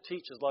pastor that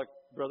teaches like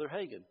Brother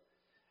Hagin?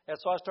 And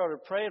so I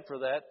started praying for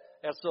that.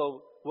 And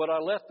so when I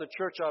left the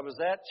church I was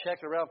at,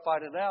 checking around,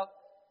 finding out,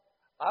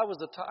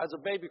 as a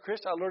baby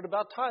Christian, I learned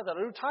about tithing. I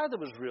knew tithing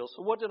was real.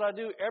 So what did I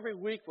do? Every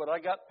week when I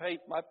got paid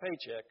my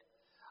paycheck,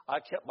 I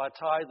kept my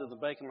tithe in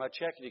the bank in my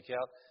checking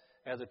account.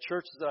 And the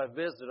churches that I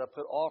visited, I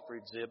put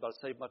offerings in, but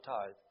I saved my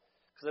tithe.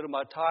 Because then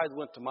my tithe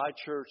went to my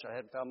church. I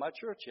hadn't found my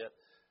church yet.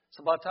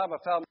 So by the time I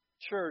found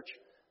my church,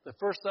 the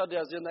first Sunday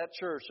I was in that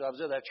church till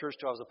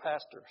I was a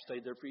pastor.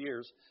 Stayed there for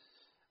years.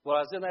 When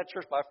I was in that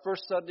church, my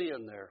first Sunday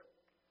in there,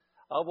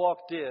 I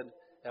walked in,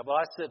 and when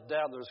I sat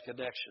down, there was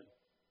connection.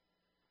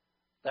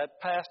 That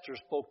pastor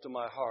spoke to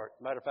my heart.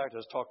 Matter of fact, I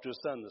was talking to his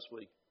son this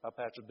week. My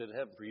pastor's been in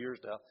heaven for years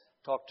now.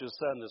 Talked to his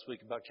son this week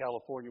about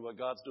California, what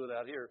God's doing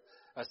out here.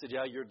 I said,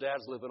 yeah, your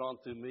dad's living on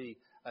through me.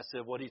 I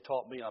said, what he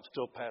taught me, I'm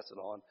still passing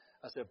on.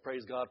 I said,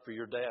 praise God for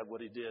your dad, what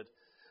he did.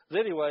 But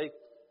anyway,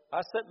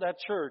 I sat in that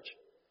church.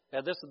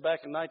 And this is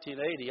back in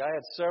 1980. I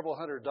had several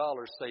 $100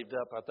 saved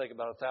up. I think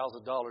about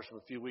 $1,000 from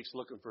a few weeks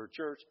looking for a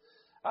church.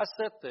 I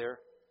sat there,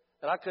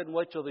 and I couldn't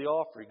wait till the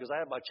offering because I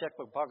had my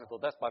checkbook pocket. I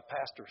thought, that's my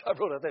pastor. I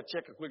wrote out that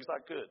check as quick as I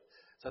could.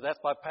 So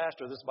that's my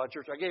pastor. This is my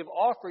church. I gave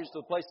offerings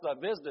to the places I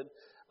visited.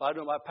 I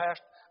knew my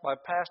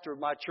pastor of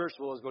my church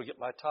was going to get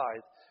my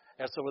tithe.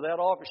 And so with that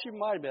offering, she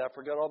reminded me. I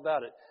forgot all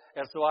about it.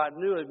 And so I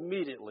knew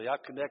immediately. I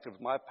connected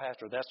with my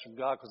pastor. That's from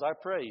God because I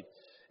prayed.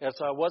 And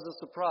so I wasn't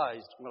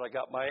surprised when I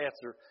got my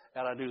answer,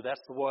 and I knew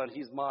that's the one.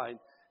 He's mine.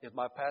 He's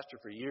my pastor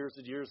for years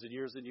and years and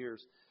years and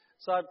years.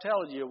 So I'm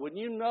telling you, when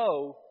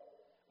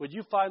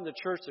you find the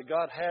church that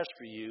God has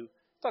for you,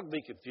 it's not going to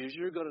be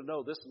confusion. You're going to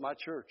know this is my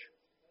church.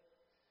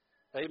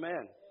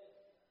 Amen.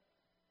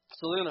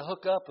 So they're going to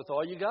hook up with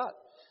all you got.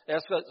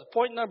 And so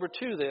point number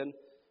 2 then,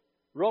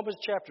 Romans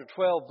chapter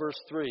 12, verse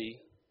 3,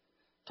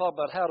 talk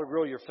about how to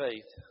grow your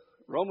faith.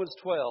 Romans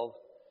 12,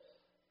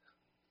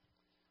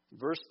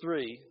 verse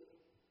 3.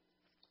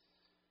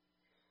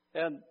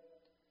 And,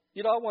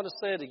 I want to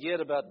say it again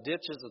about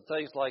ditches and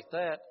things like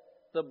that.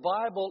 The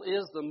Bible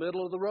is the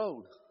middle of the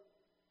road.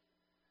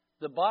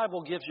 The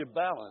Bible gives you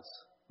balance.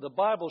 The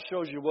Bible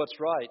shows you what's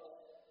right.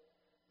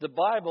 The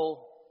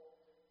Bible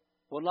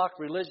will knock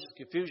religious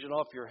confusion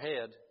off your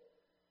head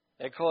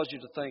and cause you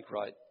to think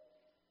right.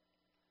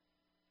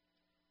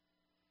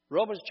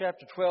 Romans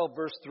chapter 12,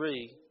 verse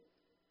 3.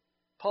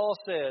 Paul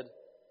said,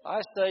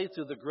 I say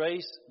through the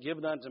grace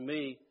given unto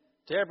me,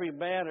 to every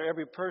man or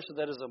every person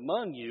that is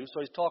among you, so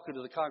he's talking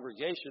to the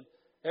congregation,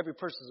 every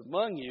person is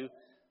among you,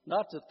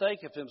 not to think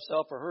of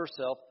himself or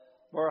herself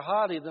more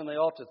highly than they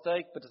ought to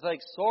think, but to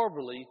think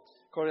soberly,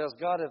 according as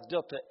God hath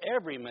dealt to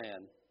every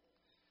man,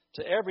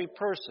 to every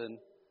person,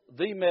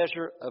 the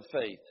measure of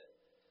faith.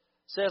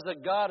 It says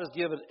that God has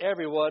given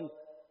everyone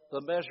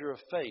the measure of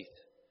faith.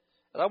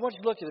 And I want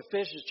you to look at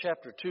Ephesians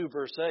chapter 2,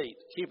 verse 8,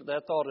 keeping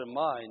that thought in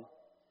mind,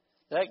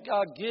 that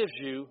God gives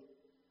you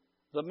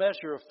the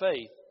measure of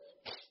faith.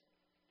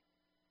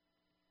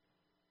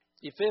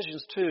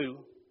 Ephesians 2,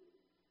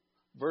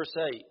 verse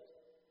 8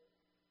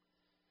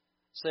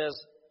 says,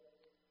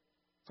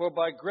 for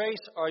by grace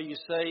are you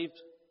saved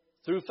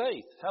through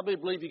faith. How many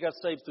believe you got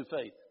saved through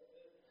faith?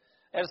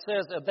 And it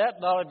says, and that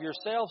not of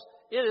yourselves,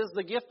 it is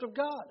the gift of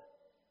God.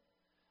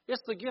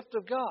 It's the gift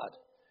of God.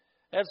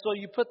 And so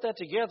you put that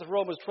together,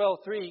 Romans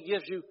 12:3, he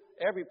gives you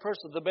every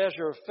person the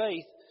measure of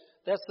faith.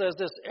 That says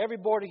this, every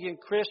born-again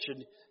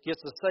Christian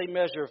gets the same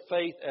measure of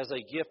faith as a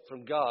gift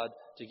from God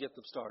to get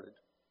them started.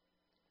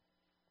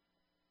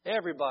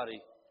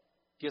 Everybody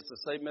gets the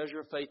same measure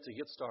of faith to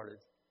get started.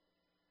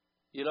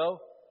 You know,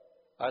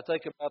 I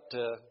think about,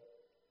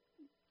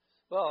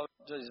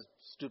 just a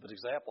stupid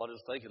example I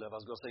was thinking of. I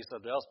was going to say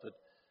something else, but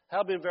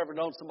how many have ever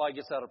known somebody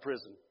gets out of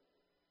prison?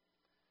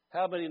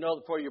 How many know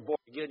that before you're born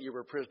again, you were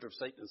a prisoner of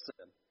Satan and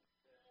sin?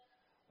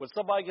 When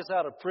somebody gets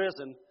out of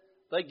prison,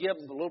 they give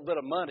them a little bit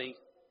of money,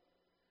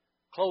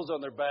 clothes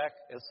on their back,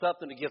 and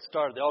something to get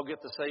started. They all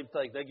get the same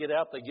thing. They get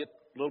out, they get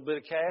a little bit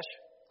of cash,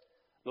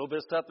 a little bit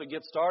of stuff to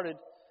get started.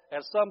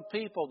 And some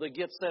people that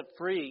get set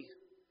free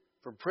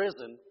from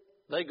prison,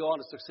 they go on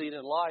to succeed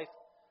in life.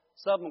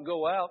 Some of them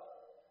go out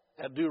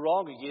and do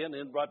wrong again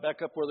and right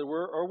back up where they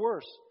were or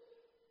worse.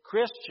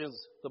 Christians,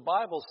 the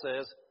Bible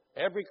says,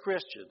 every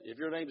Christian, if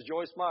your name is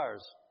Joyce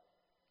Myers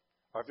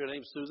or if your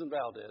name is Susan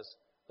Valdez,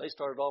 they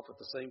started off with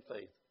the same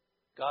faith.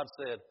 God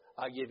said,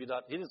 I give you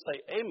not. He didn't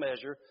say a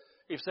measure.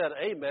 If he said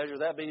a measure,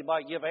 that means he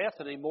might give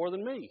Anthony more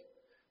than me.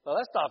 Well,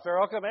 that's not fair.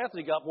 How come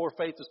Anthony got more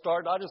faith to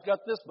start and I just got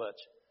this much?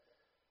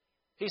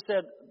 He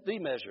said, the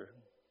measure.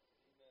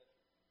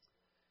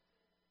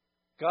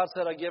 God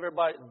said, I give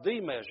everybody the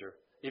measure.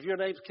 If your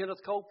name's Kenneth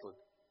Copeland,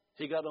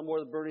 he got no more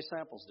than Bernie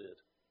Samples did.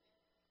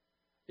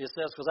 It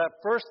says, because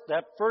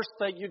that first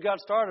thing you got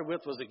started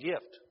with was a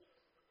gift.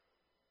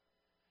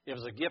 It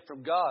was a gift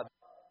from God.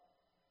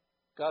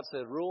 God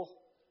said, Rule,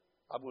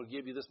 I'm going to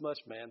give you this much,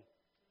 man.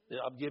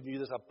 I'm giving you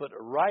this. I'm putting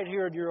it right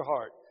here in your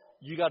heart.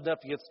 You got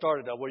enough to get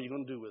started. Now, what are you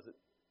going to do with it?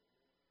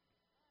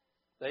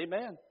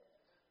 Amen.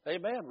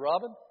 Amen,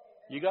 Robin.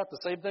 You got the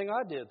same thing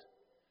I did.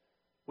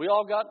 We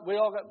all got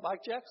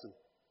Mike Jackson.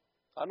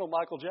 I know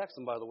Michael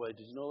Jackson, by the way.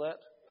 Did you know that?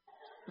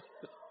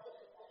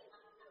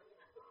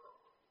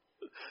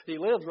 He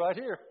lives right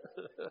here.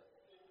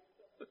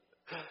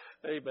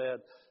 Amen.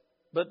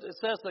 But it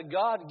says that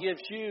God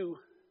gives you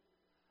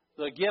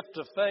the gift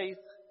of faith,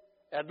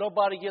 and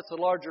nobody gets a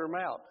larger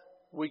amount.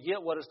 We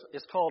get what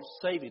is called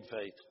saving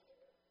faith.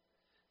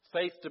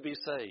 Faith to be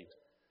saved.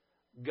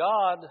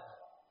 God,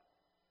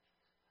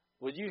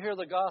 when you hear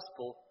the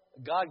gospel,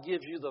 God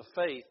gives you the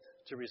faith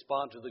to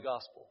respond to the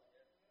gospel.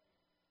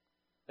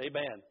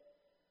 Amen.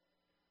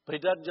 But He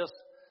doesn't just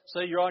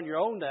say you're on your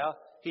own now.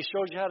 He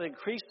shows you how to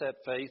increase that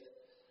faith,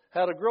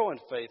 how to grow in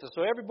faith. And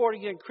so every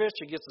born-again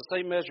Christian gets the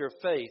same measure of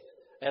faith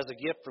as a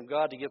gift from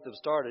God to get them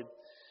started.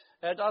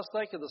 And I was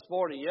thinking this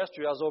morning,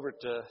 yesterday I was over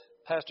at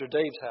Pastor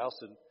Dave's house,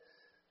 and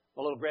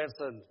my little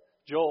grandson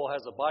Joel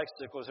has a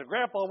bicycle. He said,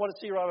 Grandpa, I want to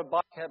see you ride a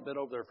bike. I haven't been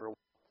over there for a while.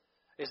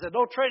 He said,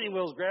 no training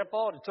wheels,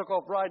 Grandpa. And he took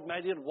off riding.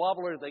 Man, he didn't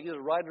wobble or anything. He was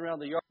riding around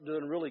the yard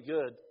doing really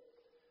good.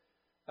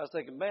 I was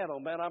thinking, man, oh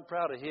man, I'm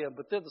proud of him.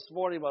 But then this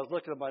morning when I was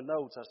looking at my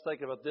notes, I was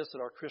thinking about this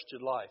in our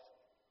Christian life.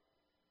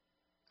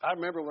 I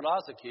remember when I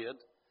was a kid,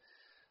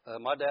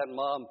 my dad and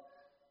mom,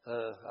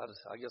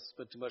 I guess,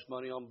 spent too much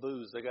money on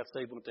booze. They got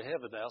saved and went to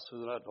heaven now, so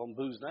they're not on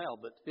booze now.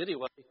 But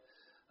anyway,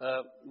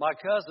 my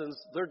cousins,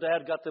 their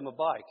dad got them a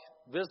bike.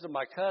 Visited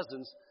my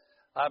cousins.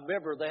 I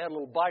remember they had a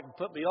little bike and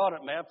put me on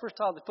it, man. First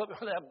time they put me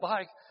on that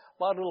bike,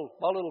 my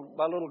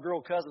little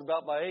girl cousin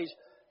about my age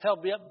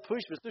held me up and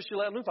pushed me. As soon as she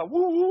let loose, I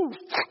woo.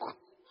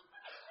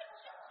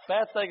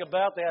 Bad thing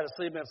about they had a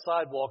cement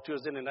sidewalk to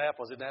us in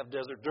Indianapolis. Didn't have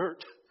desert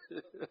dirt.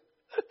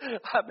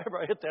 I remember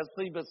I hit that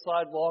cement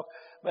sidewalk.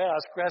 Man, I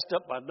scratched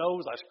up my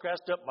nose. I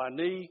scratched up my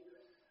knee.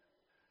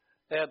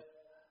 And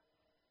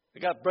I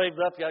got brave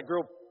enough. That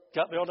girl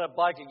got me on that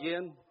bike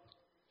again.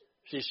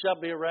 She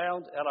shoved me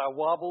around, and I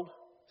wobbled,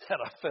 and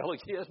I fell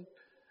again.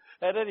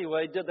 And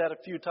anyway, did that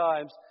a few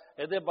times.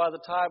 And then by the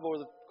time, over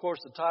the course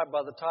of time,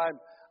 by the time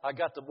I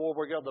got to more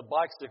work on the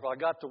bicycle, I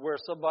got to where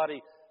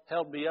somebody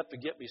held me up to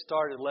get me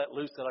started and let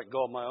loose, that I could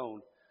go on my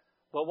own.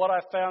 But what I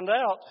found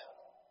out,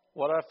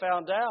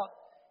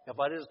 if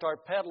I didn't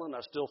start pedaling,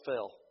 I still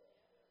fell.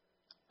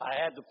 I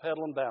had to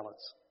pedal and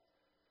balance.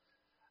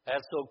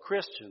 And so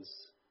Christians,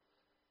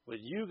 when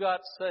you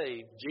got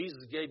saved,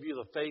 Jesus gave you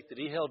the faith that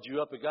He held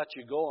you up and got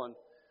you going.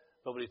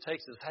 But when He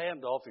takes His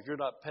hand off, if you're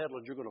not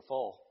pedaling, you're going to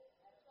fall.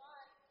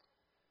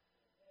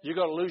 You're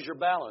going to lose your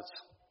balance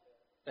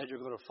and you're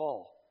going to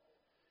fall.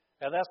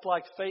 And that's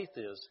like faith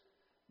is.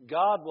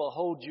 God will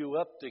hold you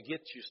up to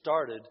get you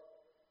started,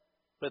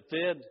 but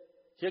then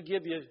He'll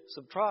give you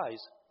some tries.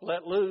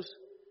 Let loose.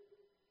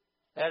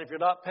 And if you're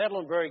not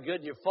pedaling very good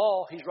and you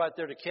fall, He's right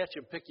there to catch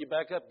you and pick you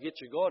back up and get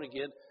you going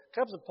again.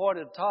 Comes a point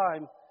in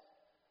time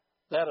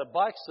that a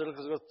bicycle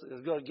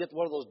is going to get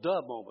one of those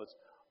duh moments.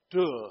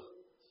 Duh.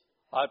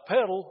 I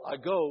pedal, I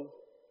go,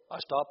 I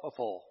stop, I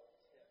fall.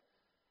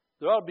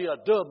 There ought to be a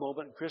duh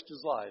moment in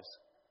Christians' lives.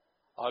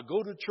 I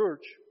go to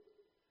church,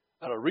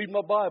 and I read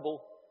my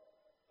Bible,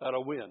 and I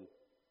win.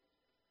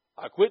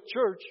 I quit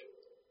church,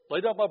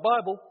 lay down my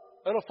Bible,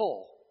 and I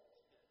fall.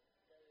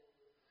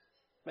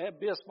 Man,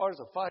 be as smart as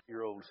a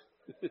 5-year-old.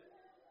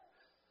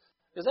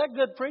 Is that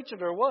good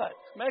preaching or what?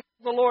 Make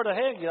the Lord a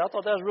hand. I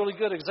thought that was a really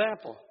good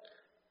example.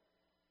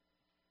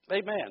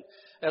 Amen.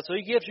 And so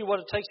He gives you what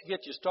it takes to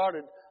get you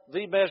started,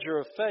 the measure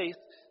of faith.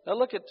 Now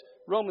look at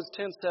Romans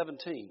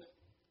 10:17.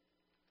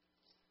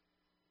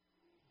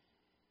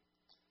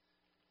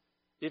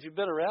 If you've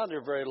been around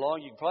here very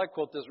long, you can probably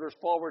quote this verse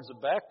forwards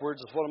and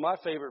backwards. It's one of my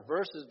favorite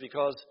verses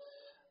because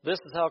this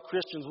is how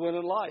Christians win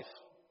in life.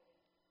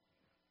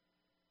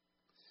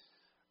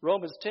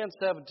 Romans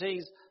 10:17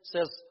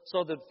 says,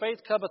 so that faith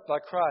cometh by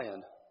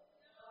crying.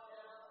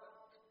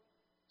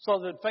 So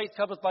that faith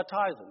cometh by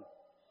tithing.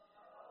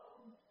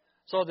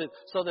 So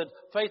that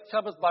faith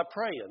cometh by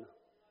praying.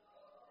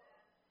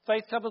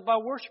 Faith cometh by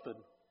worshiping.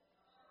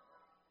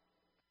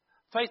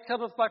 Faith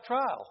cometh by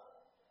trial.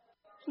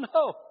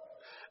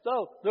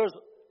 No,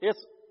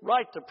 it's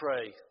right to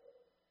pray.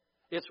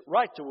 It's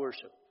right to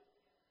worship.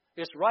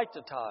 It's right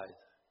to tithe.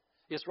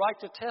 It's right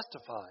to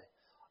testify.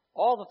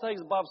 All the things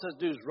the Bible says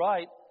do is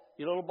right.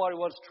 You know, nobody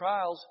wants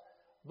trials.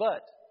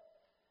 But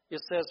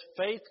it says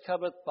faith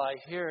cometh by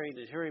hearing,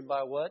 and hearing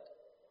by what?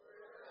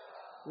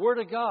 Word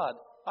of God.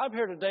 I'm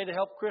here today to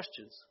help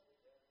Christians.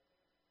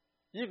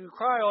 You can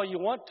cry all you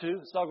want to.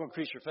 It's not going to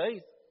increase your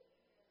faith.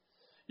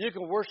 You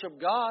can worship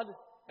God,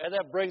 and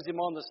that brings Him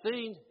on the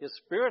scene. His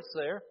Spirit's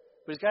there,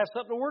 but He's got to have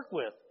something to work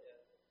with.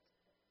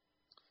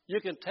 You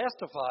can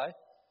testify.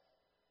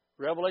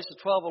 Revelation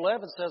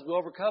 12:11 says we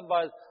overcome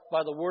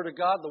by the Word of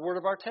God, the word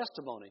of our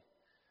testimony.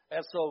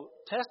 And so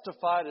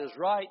testified is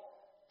right.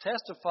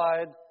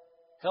 Testified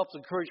helps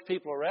encourage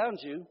people around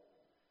you.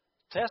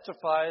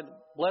 Testified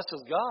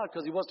blesses God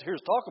because He wants to hear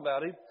us talk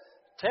about Him.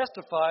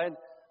 Testified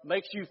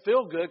makes you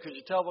feel good because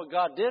you tell what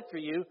God did for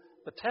you.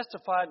 But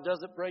testified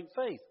doesn't bring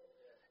faith.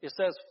 It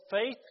says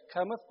faith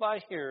cometh by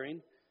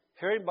hearing,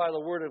 hearing by the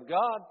Word of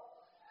God.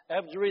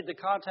 As you read the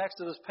context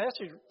of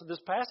this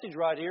passage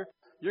right here,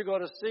 you're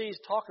going to see He's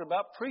talking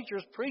about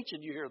preachers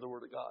preaching. You hear the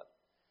Word of God.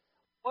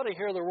 We want to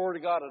hear the Word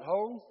of God at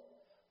home.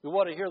 We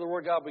want to hear the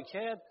Word of God we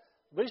can.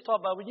 But He's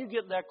talking about when you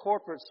get in that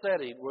corporate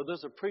setting where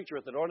there's a preacher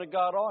with the anointing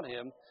God on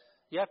him,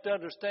 you have to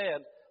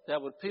understand that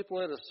when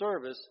people in a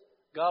service,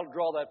 God will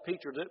draw that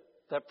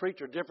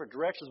preacher different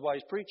directions while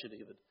He's preaching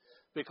even.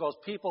 Because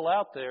people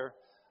out there,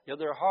 you know,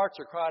 their hearts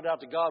are crying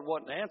out to God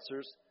wanting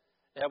answers.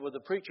 And when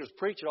the preacher's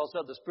preaching, all of a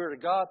sudden the Spirit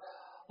of God,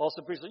 all of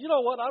a sudden the preacher says, you know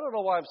what, I don't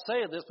know why I'm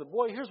saying this, but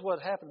boy, here's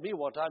what happened to me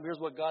one time. Here's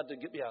what God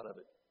did get me out of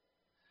it.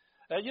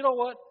 And you know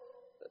what?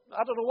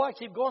 I don't know why I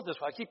keep going this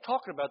way. I keep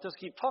talking about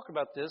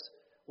this,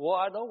 Well,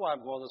 I know why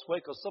I'm going this way,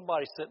 because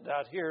somebody sitting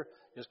out here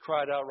is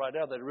crying out right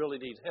now that really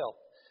needs help.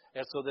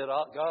 And so that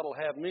God will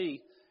have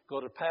me go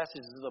to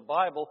passages in the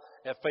Bible,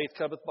 and faith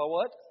cometh by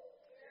what?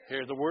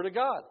 Hear the Word of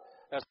God.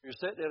 As you're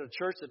sitting in a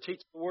church that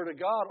teaches the Word of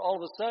God, all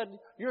of a sudden,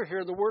 you're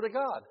hearing the Word of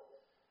God.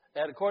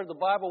 And according to the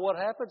Bible, what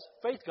happens?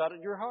 Faith got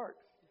in your heart.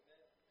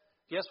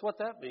 Guess what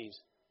that means?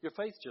 Your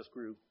faith just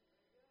grew.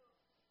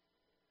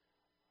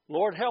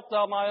 Lord, help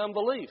thou my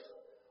unbelief.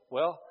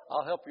 Well,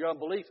 I'll help your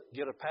unbelief.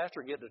 Get a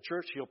pastor, get in a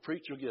church, he'll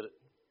preach, you'll get it.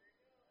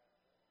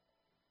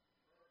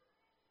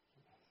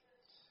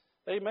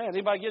 Amen.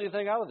 Anybody get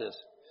anything out of this?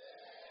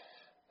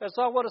 And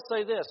so I want to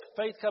say this.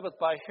 Faith cometh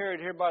by hearing,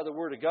 hearing by the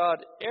Word of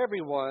God. Every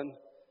one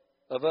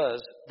of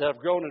us that have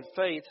grown in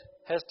faith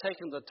has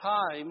taken the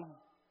time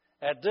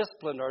and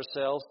disciplined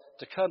ourselves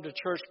to come to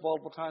church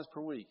multiple times per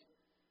week.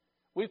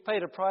 We've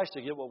paid a price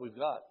to get what we've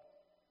got.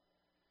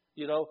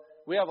 You know,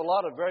 we have a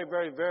lot of very,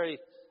 very, very,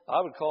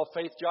 I would call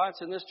faith giants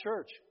in this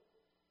church.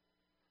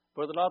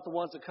 But they're not the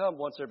ones that come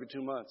once every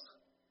 2 months.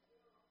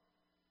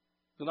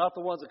 They're not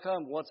the ones that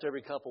come once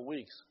every couple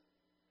weeks.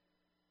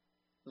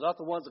 They're not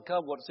the ones that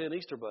come once in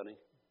Easter Bunny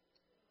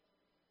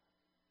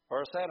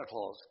or a Santa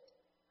Claus.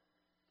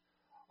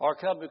 Or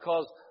come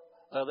because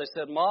they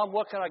said, Mom,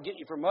 what can I get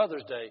you for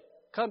Mother's Day?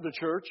 Come to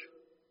church.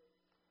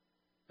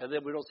 And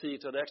then we don't see you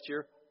until next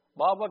year.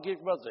 Mom, what can I get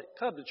you for Mother's Day?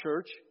 Come to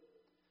church.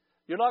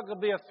 You're not going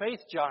to be a faith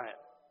giant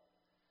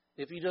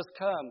if you just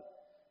come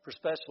for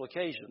special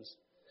occasions.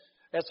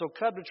 And so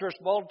come to church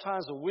multiple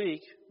times a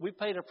week. We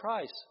paid a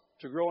price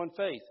to grow in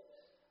faith.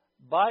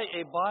 Buy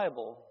a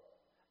Bible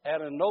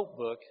and a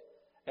notebook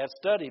and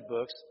study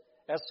books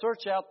and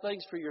search out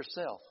things for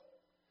yourself.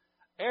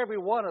 Every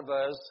one of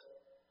us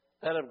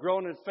that have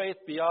grown in faith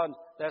beyond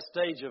that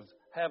stage of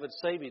having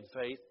saving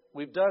faith,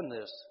 we've done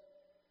this.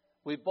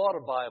 We've bought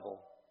a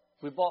Bible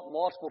We've bought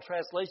multiple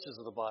translations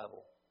of the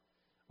Bible.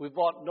 We've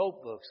bought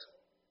notebooks.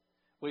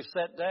 We've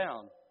sat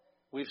down.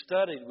 We've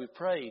studied. We've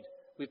prayed.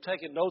 We've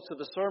taken notes of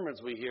the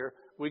sermons we hear.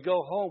 We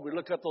go home. We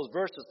look up those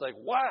verses and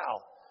think,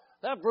 wow,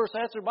 that verse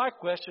answered my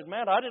question.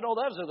 Man, I didn't know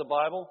that was in the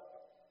Bible.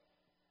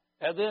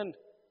 And then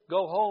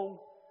go home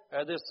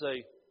and then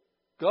say,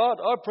 God,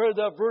 I prayed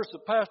that verse the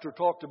pastor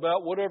talked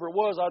about, whatever it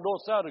was, I know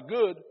it sounded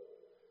good.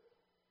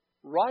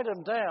 Write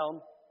them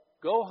down.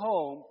 Go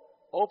home.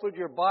 Open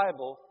your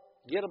Bible.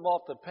 Get them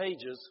off the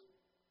pages.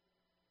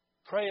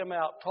 Pray them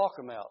out. Talk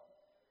them out.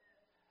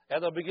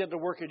 And they'll begin to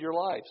work in your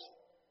lives.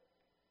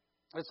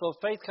 And so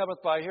faith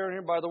cometh by hearing,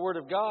 hearing by the word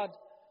of God.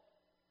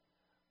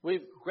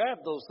 We've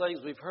grabbed those things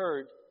we've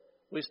heard.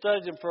 We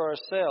studied them for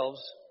ourselves.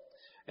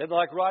 And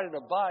like riding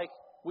a bike,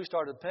 we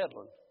started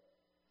pedaling.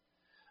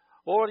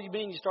 Well, what do you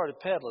mean you started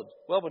pedaling?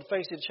 Well, when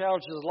facing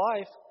challenges in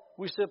life,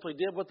 we simply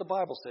did what the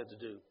Bible said to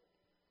do.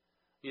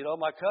 You know,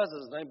 my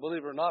cousin's name,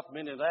 believe it or not, from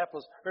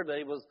Indianapolis, her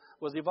name was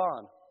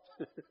Yvonne.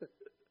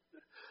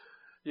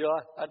 You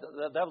know,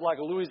 that was like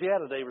a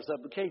Louisiana name or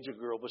something, Cajun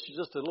girl, but she's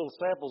just a little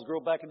samples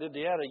girl back in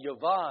Indiana.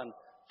 Yvonne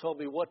told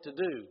me what to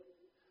do.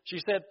 She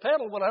said,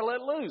 pedal when I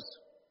let loose.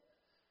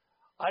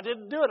 I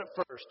didn't do it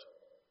at first.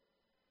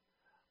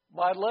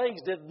 My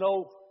legs didn't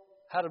know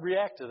how to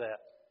react to that.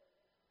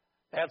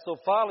 And so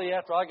finally,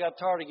 after I got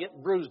tired of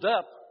getting bruised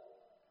up,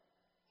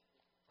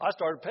 I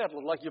started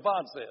pedaling like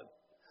Yvonne said.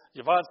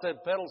 Yvonne said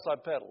pedal, so I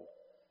pedaled.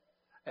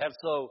 And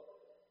so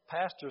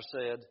Pastor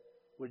said,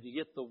 when you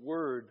get the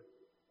word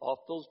off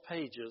those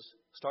pages,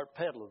 start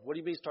pedaling. What do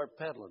you mean start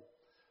pedaling?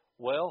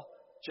 Well,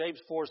 James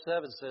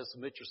 4:7 says,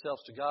 submit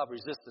yourselves to God,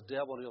 resist the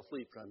devil, and he'll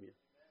flee from you.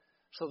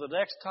 So the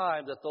next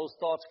time that those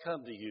thoughts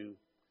come to you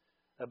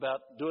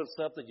about doing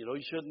something you know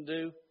you shouldn't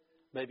do,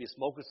 maybe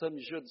smoking something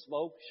you shouldn't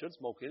smoke. You shouldn't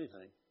smoke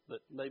anything, but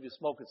maybe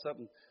smoking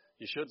something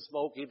you shouldn't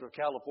smoke. Even if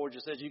California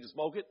says you can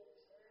smoke it,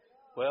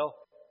 well,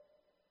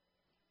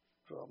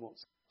 I won't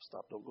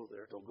stop. Don't go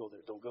there. Don't go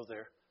there. Don't go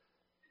there.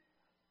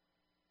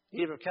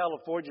 Even if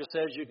California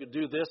says you can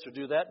do this or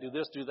do that, do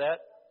this, do that,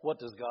 what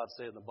does God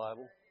say in the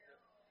Bible?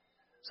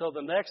 So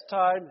the next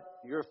time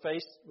you're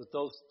faced with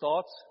those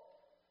thoughts,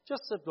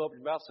 just open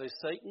your mouth and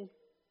say, Satan,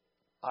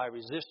 I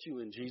resist you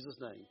in Jesus'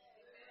 name.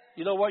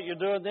 You know what you're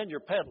doing then?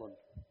 You're pedaling.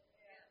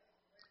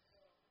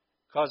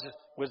 Because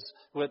when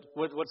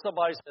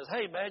somebody says,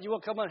 hey, man, you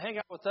want to come and hang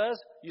out with us?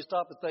 You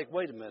stop and think,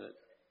 wait a minute.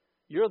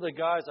 You're the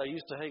guys I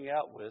used to hang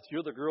out with.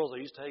 You're the girls I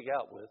used to hang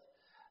out with.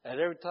 And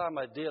every time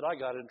I did, I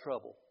got in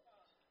trouble.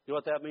 You know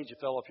what that means? You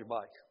fell off your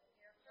bike.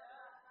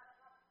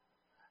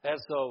 And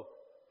so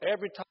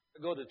every time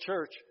I go to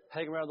church,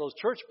 hang around those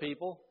church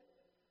people,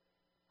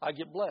 I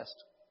get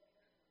blessed.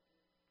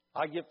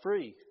 I get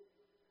free.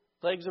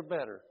 Things are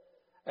better.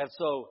 And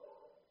so,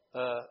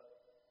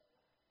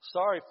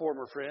 sorry,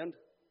 former friend,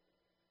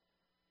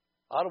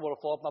 I don't want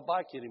to fall off my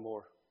bike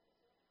anymore.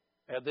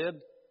 And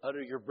then,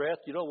 under your breath,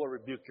 you don't want to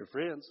rebuke your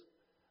friends.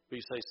 But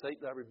you say,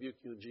 Satan, I rebuke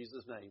you in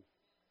Jesus' name.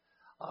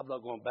 I'm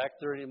not going back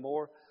there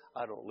anymore.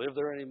 I don't live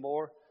there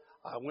anymore.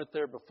 I went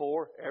there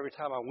before. Every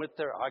time I went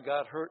there, I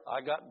got hurt. I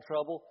got in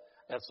trouble.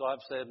 And so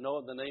I've said no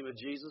in the name of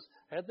Jesus.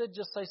 And then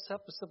just say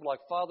something simple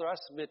like, Father, I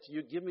submit to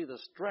you. Give me the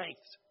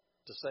strength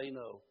to say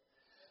no.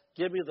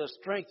 Give me the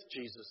strength,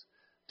 Jesus,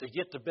 to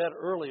get to bed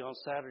early on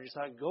Saturday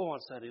so I can go on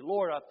Sunday.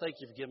 Lord, I thank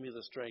you for giving me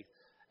the strength.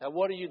 And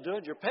what are you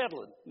doing? You're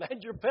pedaling. Man,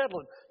 you're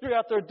pedaling. You're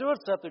out there doing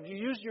something. You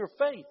use your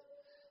faith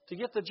to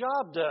get the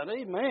job done.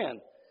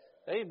 Amen.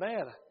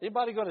 Amen.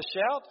 Anybody going to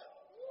shout?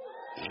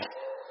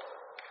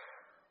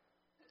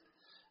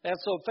 And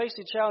so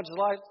facing challenges in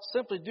life,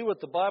 simply do what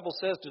the Bible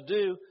says to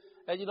do.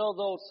 And you know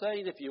the old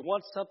saying, if you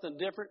want something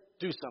different,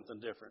 do something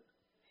different.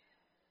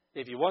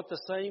 If you want the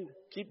same,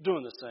 keep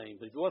doing the same.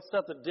 But if you want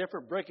something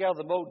different, break out of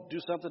the mode and do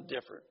something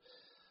different.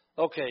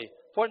 Okay,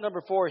 point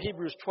number 4,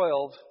 Hebrews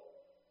 12,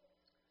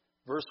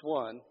 verse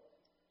 1.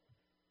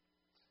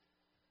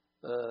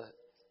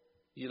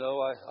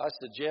 I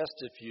suggest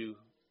if you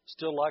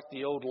still like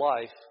the old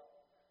life,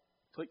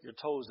 put your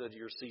toes into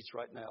your seats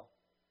right now.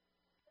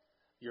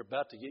 You're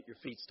about to get your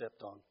feet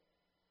stepped on.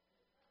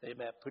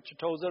 Amen. Put your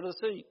toes under the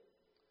seat.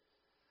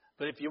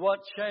 But if you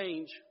want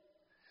change,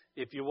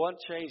 keep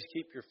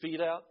your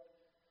feet out,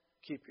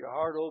 keep your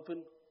heart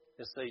open,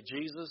 and say,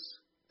 Jesus,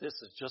 this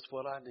is just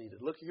what I needed.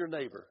 Look at your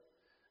neighbor.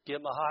 Give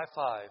him a high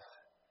five.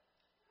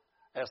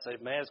 And say,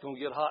 man, it's going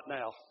to get hot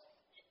now.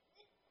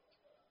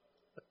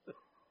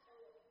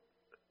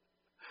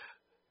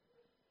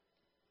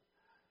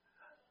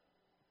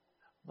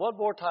 One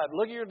more time.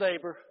 Look at your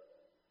neighbor.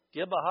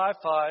 Give him a high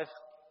five.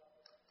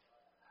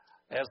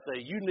 And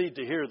say, you need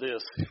to hear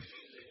this.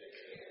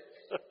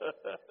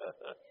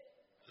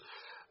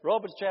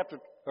 Hebrews chapter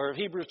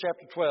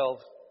 12.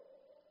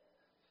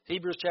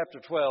 Hebrews chapter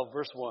 12,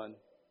 verse 1.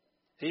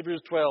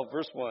 Hebrews 12,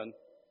 verse 1.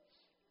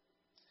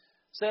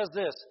 Says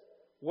this,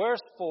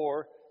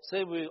 wherefore,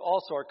 say we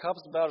also are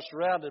compassed about or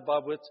surrounded by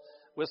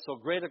with so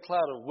great a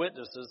cloud of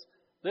witnesses.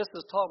 This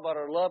is talking about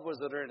our loved ones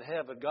that are in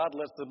heaven. God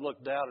lets them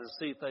look down and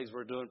see things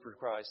we're doing for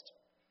Christ.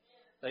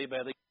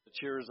 Amen. They get the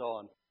cheers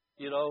on.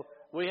 You know,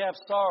 we have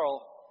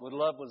sorrow, when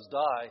loved ones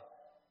die,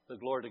 the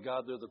glory to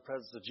God, they're the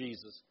presence of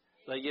Jesus.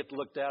 They get to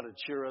look down and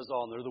cheer us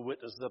on. They're the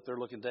witnesses up there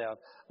looking down.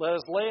 Let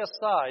us lay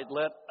aside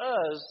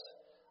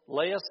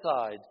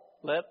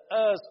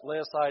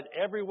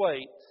every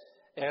weight,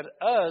 and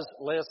us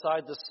lay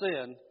aside the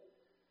sin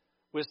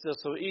which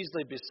does so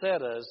easily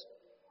beset us,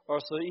 or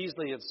so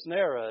easily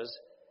ensnare us,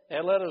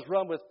 and let us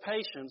run with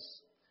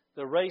patience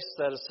the race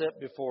that is set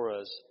before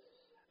us.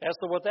 And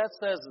so what that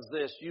says is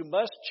this: you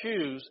must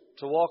choose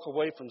to walk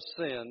away from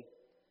sin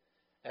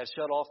and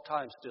shut off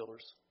time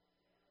stealers.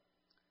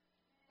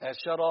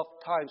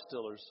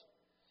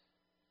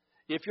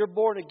 If you're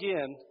born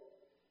again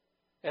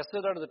and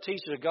sit under the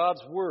teaching of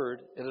God's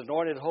Word in an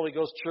anointed Holy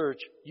Ghost church,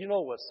 you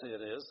know what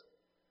sin is.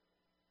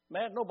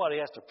 Man, nobody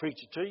has to preach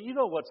it to you. You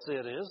know what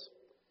sin is.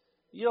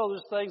 You know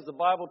there's things the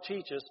Bible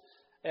teaches.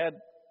 And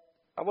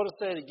I want to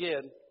say it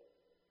again.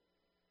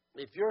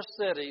 If you're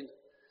sitting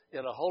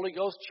in a Holy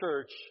Ghost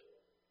church,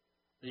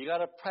 you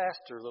got a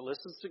pastor that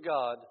listens to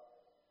God,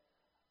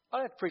 I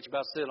don't have to preach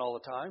about sin all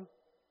the time.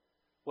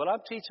 When I'm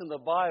teaching the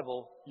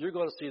Bible, you're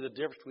going to see the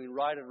difference between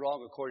right and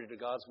wrong according to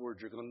God's Word.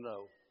 You're going to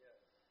know.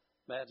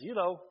 Man, you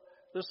know,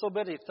 there's so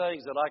many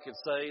things that I could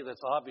say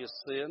that's obvious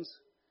sins,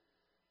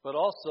 but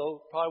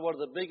also probably one of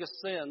the biggest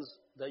sins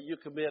that you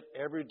commit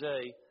every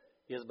day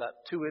is about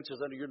 2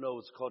 inches under your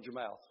nose, called your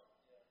mouth.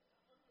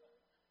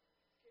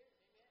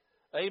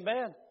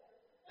 Amen.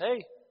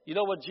 Hey, you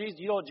know what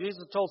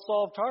Jesus told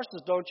Saul of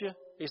Tarsus, don't you?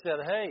 He said,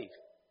 hey,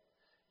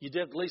 you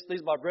did at least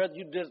these, my brethren,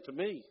 you did it to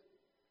me.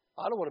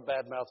 I don't want to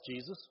badmouth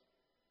Jesus.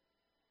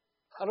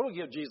 I don't want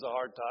to give Jesus a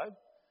hard time.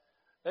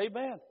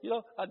 Amen.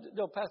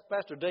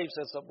 Pastor Dave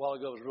said something a while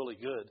ago that was really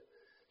good.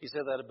 He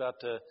said that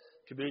about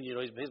communion.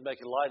 He's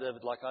making light of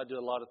it like I do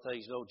a lot of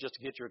things, just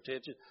to get your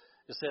attention.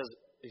 It says,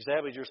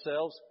 examine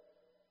yourselves.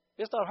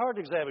 It's not hard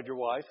to examine your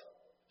wife.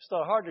 It's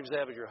not hard to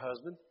examine your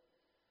husband.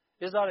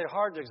 It's not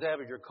hard to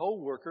examine your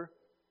co-worker.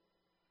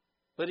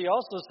 But he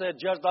also said,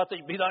 judge not that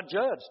you be not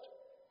judged.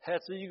 And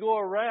so you go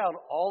around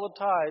all the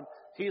time.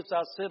 He is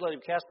out sin, let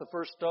him cast the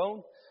first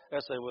stone.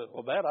 And say,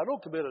 well, man, I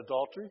don't commit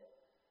adultery.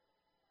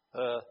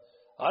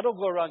 I don't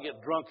go around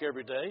getting drunk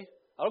every day.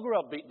 I don't go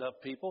around beating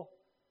up people.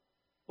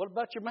 What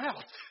about your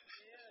mouth?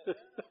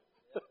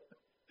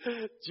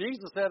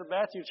 Jesus said in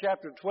Matthew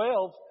chapter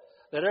 12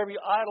 that every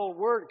idle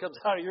word comes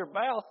out of your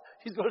mouth,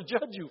 he's going to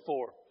judge you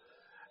for.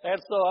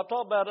 And so I'm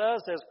talking about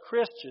us as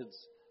Christians.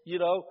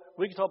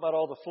 We can talk about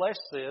all the flesh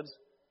sins,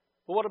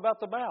 but what about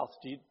the mouth?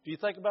 Do you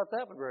think about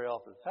that one very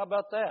often? How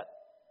about that?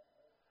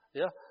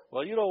 Yeah.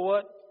 Well, you know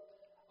what?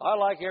 I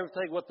like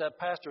everything what that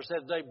pastor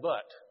said today,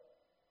 but.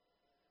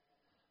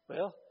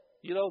 Well,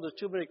 there's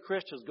too many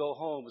Christians go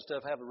home instead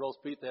of having roast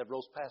beef, they have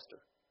roast pastor.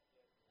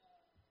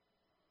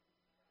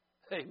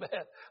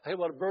 Amen. They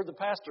want to burn the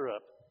pastor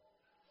up.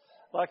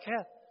 Like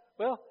that.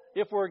 Well,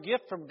 if we're a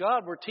gift from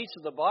God, we're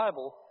teaching the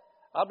Bible.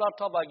 I'm not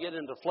talking about getting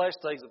into flesh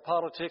things and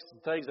politics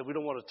and things that we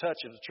don't want to touch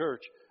in the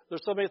church.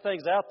 There's so many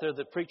things out there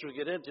that preachers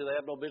get into they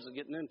have no business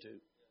getting into.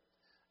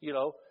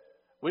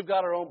 We've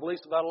got our own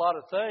beliefs about a lot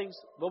of things,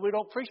 but we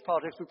don't preach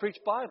politics. We preach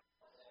Bible.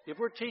 If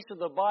we're teaching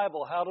the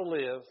Bible how to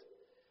live,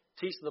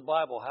 teaching the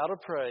Bible how to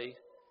pray,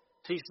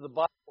 teaching the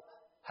Bible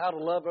how to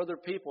love other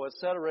people, et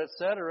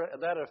cetera,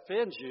 and that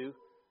offends you,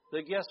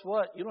 then guess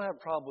what? You don't have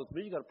a problem with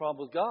me. You got a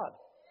problem with God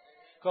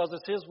because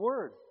it's His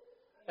Word.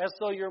 And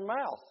so your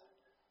mouth,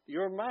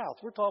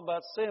 we're talking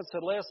about sins,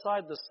 said lay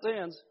aside the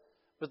sins,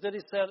 but then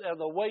he said, and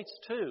the weights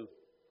too.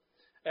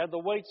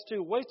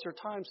 Weights are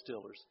time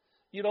stealers.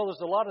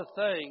 There's a lot of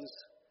things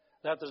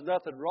that there's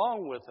nothing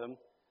wrong with them,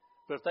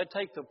 but if they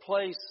take the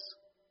place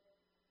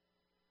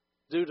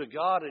due to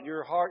God in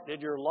your heart and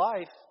in your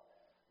life,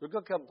 there's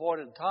going to come a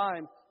point in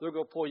time they're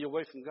going to pull you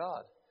away from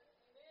God.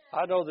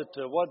 I know that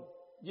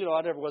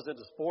I never was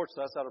into sports,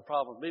 so that's not a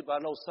problem with me, but I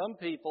know some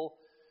people,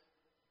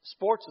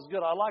 sports is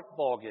good. I like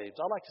ball games.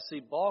 I like to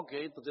see ball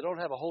games, but they don't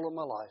have a hold on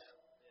my life.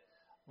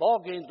 Ball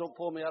games don't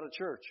pull me out of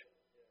church.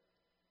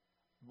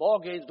 Ball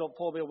games don't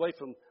pull me away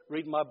from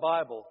reading my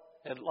Bible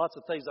and lots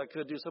of things I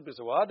could do. Some people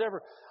say, well,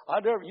 I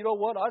never, you know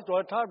what? I don't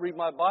have time to read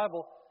my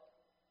Bible.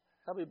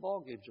 How many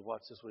ball games you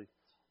watch this week?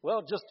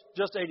 Well,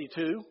 just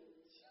 82.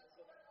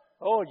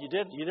 Oh, you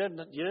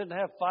didn't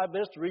have 5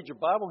 minutes to read your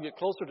Bible and get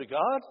closer to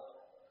God?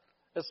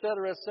 Et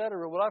cetera, et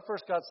cetera. When I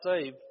first got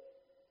saved,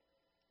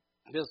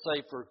 I've been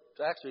saved for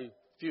actually a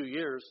few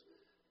years,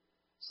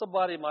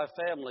 somebody in my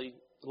family,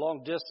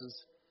 long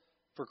distance,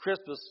 for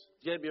Christmas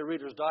gave me a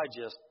Reader's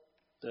Digest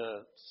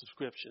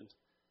subscription.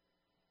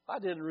 I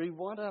didn't read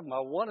one of them.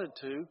 I wanted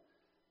to,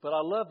 but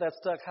I love that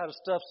kind of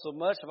stuff so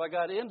much. If I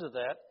got into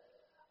that,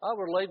 I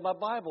would have laid my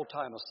Bible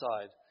time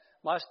aside,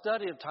 my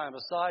study of time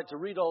aside to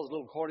read all those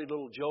little corny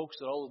little jokes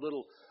and all those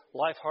little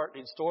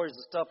life-heartening stories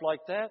and stuff like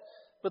that.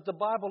 But the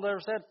Bible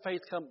never said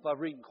faith comes by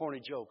reading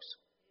corny jokes.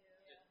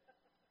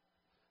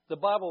 The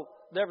Bible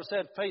never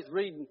said faith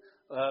reading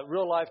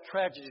real-life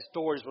tragedy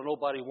stories where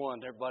nobody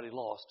won, everybody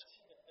lost.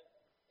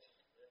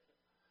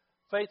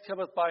 Faith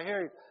cometh by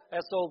hearing.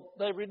 And so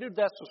they renewed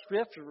that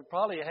subscription for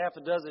probably a half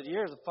a dozen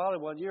years. And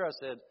finally one year I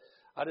said,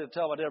 I didn't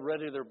tell them I never read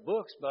any of their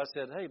books, but I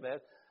said, hey, man,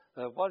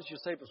 Why did you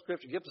save from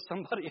Scripture? Give it to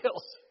somebody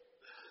else.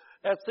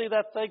 And see,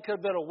 that thing could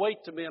have been a weight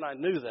to me, and I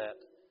knew that.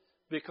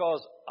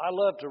 Because I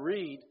love to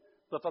read,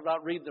 but if I'm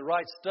not reading the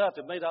right stuff,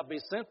 it may not be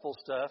sinful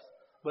stuff,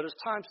 but it's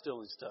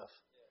time-stealing stuff.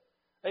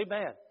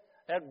 Amen.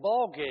 At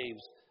ball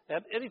games,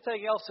 at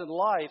anything else in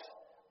life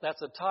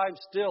that's a time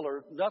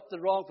stealer, nothing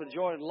wrong with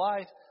enjoying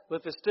life,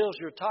 but if it steals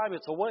your time,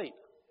 it's a weight.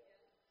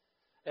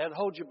 And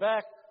holds you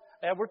back.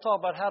 And we're talking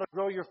about how to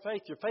grow your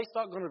faith. Your faith's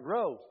not going to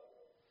grow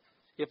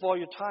if all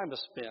your time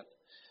is spent.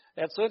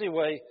 And so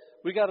anyway,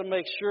 we got to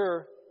make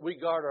sure we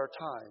guard our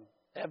time.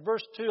 At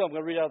verse 2, I'm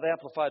going to read out of the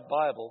Amplified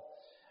Bible.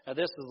 And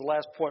this is the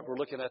last point we're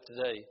looking at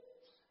today.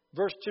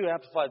 Verse 2,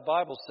 Amplified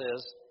Bible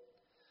says,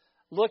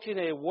 looking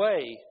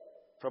away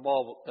from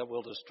all that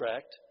will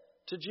distract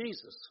to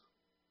Jesus.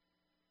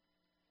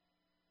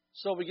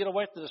 So we get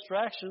away from the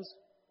distractions.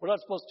 We're not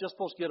just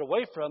supposed to get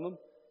away from them.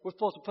 We're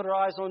supposed to put our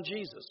eyes on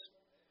Jesus,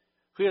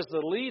 who is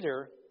the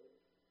leader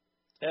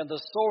and the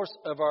source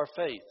of our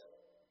faith.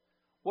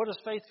 Where does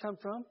faith come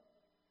from?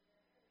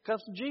 It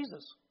comes from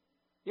Jesus.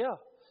 Yeah,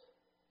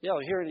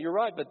 here you're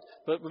right,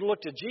 but we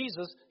look to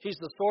Jesus. He's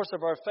the source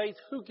of our faith.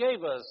 Who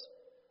gave us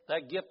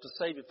that gift of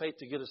saving faith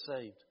to get us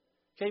saved?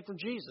 It came from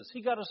Jesus.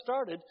 He got us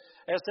started.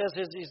 As it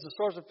says He's the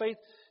source of faith,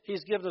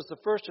 He's given us the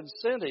first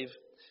incentive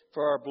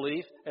for our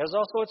belief, as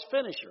also its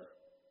finisher.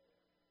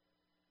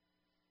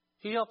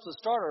 He helps us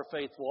start our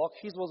faith walk.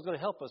 He's the one who's going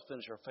to help us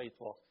finish our faith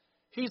walk.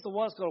 He's the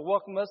one who's going to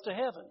welcome us to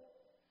heaven.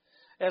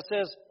 As it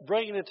says,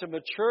 bringing it to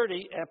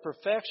maturity and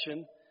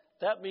perfection,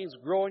 that means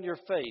growing your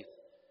faith.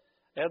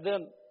 And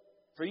then,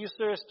 for you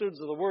serious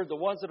students of the Word, the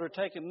ones that are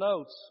taking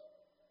notes,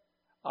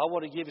 I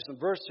want to give you some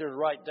verses here to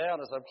write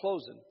down as I'm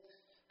closing.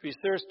 For you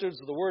serious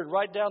students of the Word,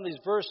 write down these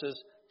verses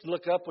to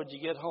look up when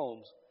you get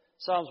home.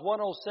 Psalms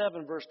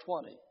 107, verse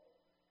 20.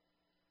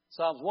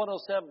 Psalms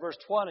 107, verse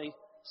 20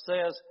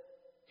 says,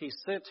 He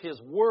sent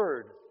His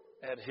Word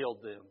and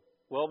healed them.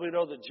 Well, we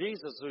know that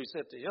Jesus, who He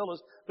sent to heal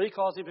us, but He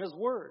calls Him His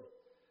Word.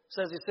 It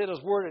says He sent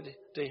His Word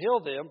to heal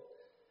them.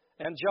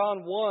 And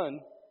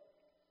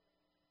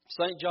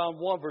St. John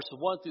 1, verses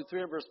 1 through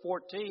 3 and verse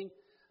 14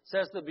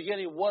 says the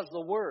beginning was the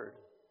Word.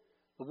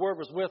 The Word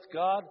was with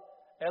God,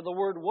 and the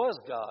Word was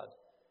God.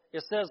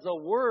 It says the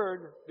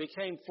Word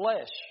became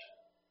flesh.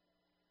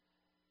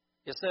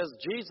 It says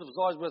Jesus was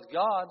always with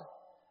God,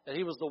 and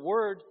He was the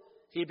Word.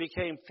 He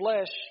became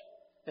flesh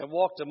and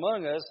walked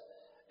among us.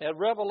 And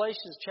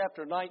Revelation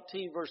chapter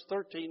 19, verse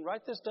 13,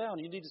 write this down.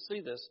 You need to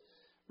see this.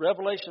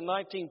 Revelation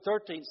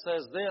 19:13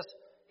 says this,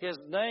 His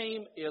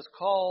name is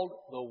called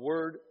the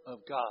Word of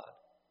God.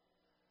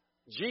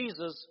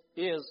 Jesus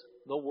is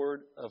the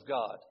Word of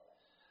God.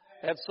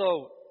 And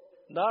so,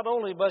 not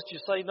only must you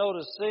say no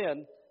to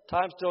sin,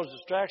 time steals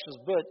distractions,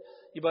 but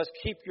you must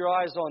keep your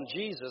eyes on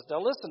Jesus. Now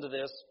listen to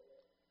this.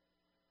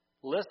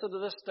 Listen to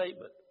this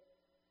statement.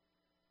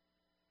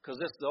 Because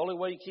this is the only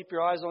way you keep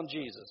your eyes on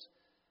Jesus.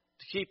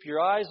 To keep your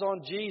eyes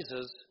on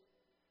Jesus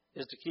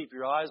is to keep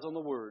your eyes on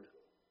the Word.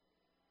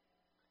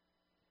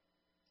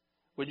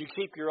 When you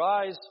keep your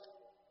eyes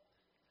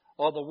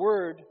on the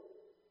Word,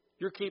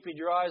 you're keeping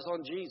your eyes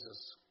on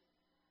Jesus.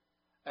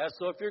 And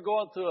so if you're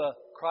going through a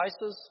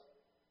crisis,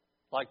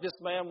 like this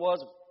man was,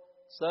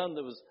 son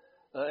that was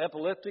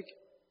epileptic,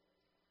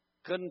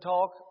 couldn't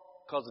talk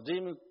because the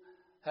demon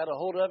had a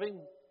hold of him,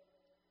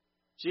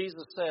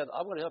 Jesus said,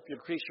 I'm going to help you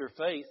increase your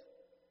faith,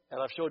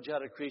 and I've showed you how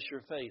to increase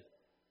your faith.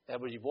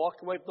 And when you've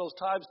walked away from those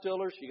time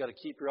stealers, you got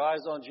to keep your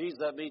eyes on Jesus.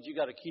 That means you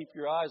got to keep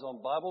your eyes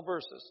on Bible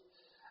verses.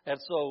 And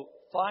so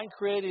find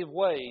creative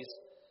ways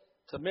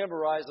to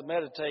memorize and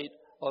meditate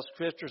on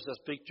scriptures that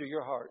speak to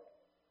your heart.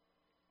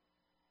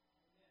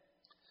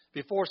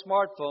 Before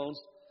smartphones,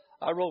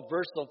 I wrote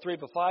verses on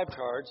 3x5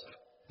 cards,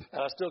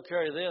 and I still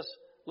carry this.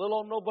 Little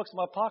old notebooks in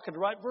my pocket to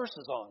write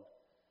verses on.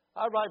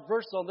 I write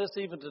verses on this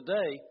even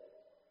today,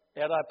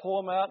 and I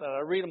pull them out, and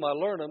I read them, I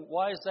learn them.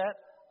 Why is that?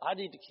 I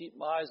need to keep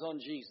my eyes on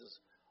Jesus.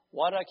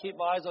 Why do I keep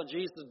my eyes on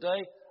Jesus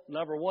today?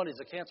 Number one, He's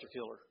a cancer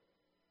killer.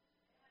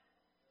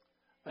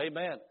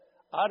 Amen.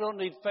 I don't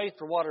need faith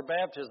for water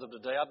baptism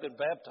today. I've been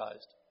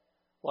baptized.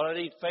 What I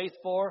need faith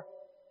for?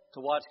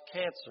 To watch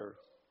cancer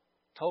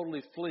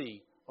totally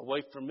flee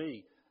away from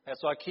me. And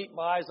so I keep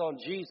my eyes on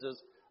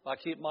Jesus. I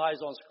keep my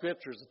eyes on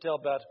scriptures to tell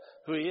about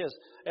who He is.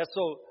 And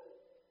so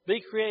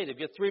be creative.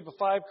 Get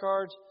 3x5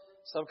 cards,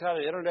 some kind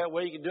of internet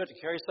way you can do it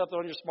to carry something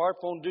on your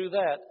smartphone, do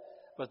that.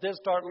 But then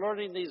start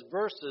learning these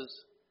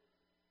verses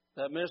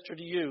that minister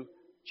to you,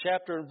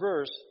 chapter and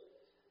verse.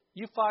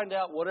 You find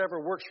out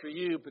whatever works for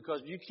you,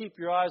 because you keep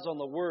your eyes on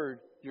the Word,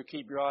 you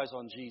keep your eyes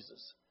on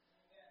Jesus.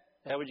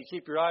 And when you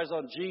keep your eyes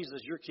on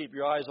Jesus, you keep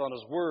your eyes on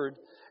His Word.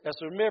 And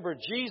so remember,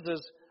 Jesus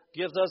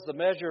gives us the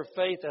measure of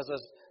faith as a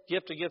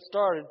gift to get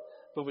started,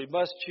 but we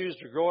must choose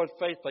to grow in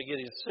faith by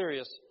getting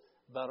serious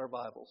about our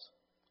Bibles.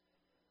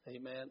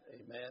 Amen,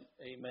 amen,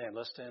 amen.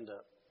 Let's stand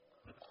up.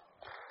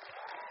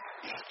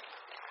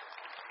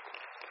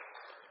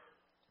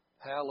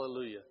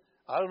 Hallelujah.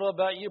 I don't know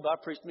about you, but I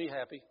preached me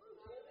happy.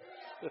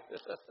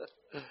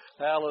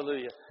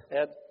 Hallelujah.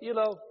 And, you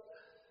know,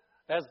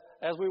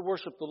 as we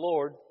worship the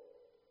Lord,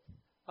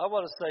 I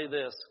want to say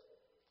this.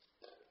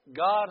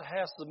 God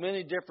has so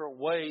many different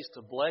ways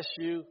to bless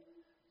you,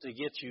 to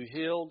get you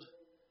healed,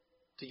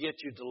 to get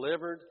you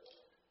delivered.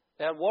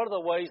 And one of the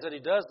ways that He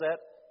does that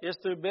is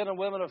through men and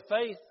women of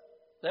faith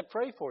that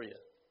pray for you,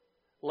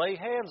 lay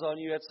hands on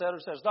you, etc.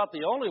 It's not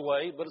the only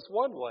way, but it's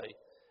one way.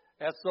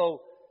 And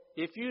so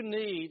if you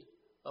need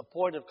a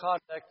point of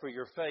contact for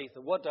your faith,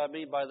 and what do I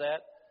mean by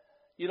that?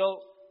 You know,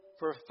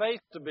 for faith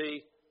to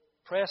be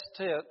present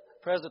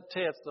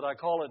tense, that I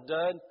call it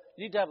done,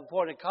 you need to have a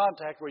point of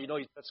contact where you know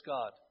that's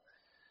God.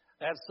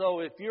 And so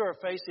if you are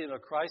facing a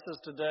crisis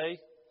today,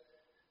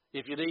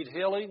 if you need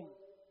healing,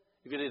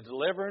 if you need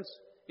deliverance,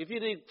 if you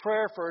need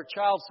prayer for a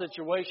child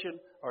situation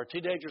or a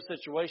teenager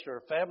situation or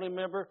a family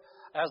member,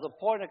 as a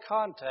point of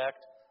contact,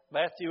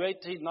 Matthew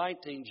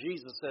 18:19,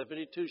 Jesus said, if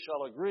any two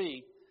shall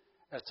agree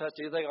as touch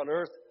anything on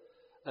earth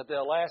that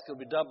they'll ask, it'll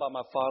be done by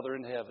my Father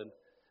in heaven.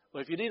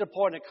 Well, if you need a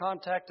point of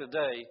contact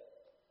today,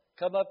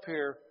 come up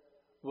here.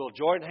 We'll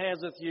join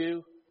hands with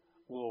you.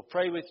 We'll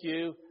pray with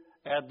you.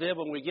 And then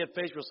when we get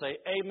finished, we'll say,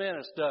 amen,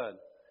 it's done.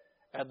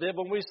 And then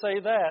when we say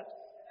that,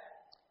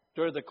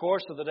 during the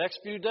course of the next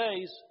few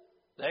days,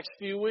 the next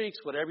few weeks,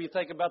 whatever you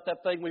think about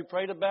that thing we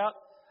prayed about,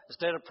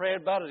 instead of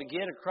praying about it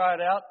again and crying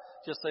out,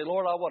 just say,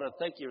 Lord, I want to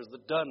thank you. It was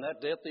done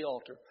that day at the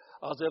altar.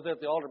 I was there at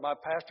the altar. My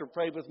pastor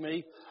prayed with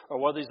me, or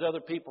one of these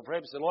other people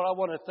prayed with me. Said, Lord, I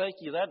want to thank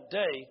you that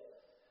day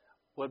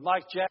when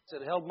Mike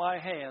Jackson held my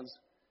hands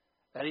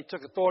and he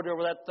took authority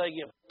over that thing.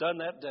 It was done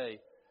that day.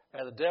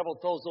 And the devil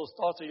throws those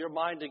thoughts in your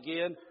mind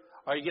again.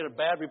 Or you get a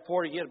bad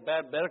report, you get a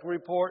bad medical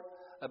report,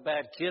 a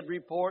bad kid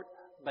report,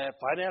 a bad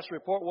finance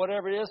report,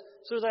 whatever it is.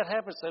 As soon as that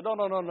happens, say, no.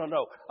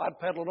 I'm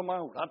pedaling on my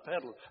own. I'm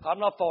pedaling. I'm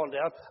not falling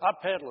down. I'm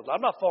pedaling.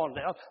 I'm not falling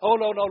down. Oh,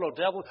 no,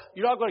 devil.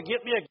 You're not going to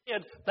get me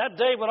again. That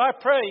day when I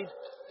prayed,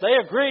 they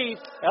agreed,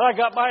 and I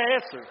got my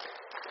answer.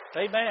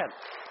 Amen.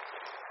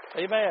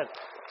 Amen.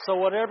 So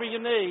whatever you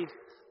need,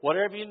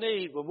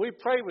 when we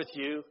pray with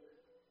you,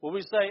 when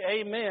we say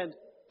amen,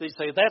 they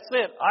say, that's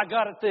it. I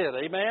got it then.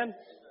 Amen.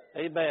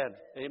 Amen.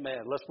 Amen.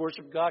 Let's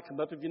worship God. Come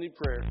up if you need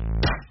prayer.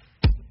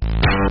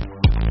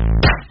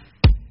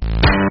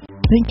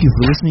 Thank you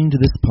for listening to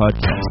this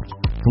podcast.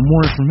 For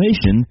more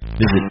information,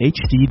 visit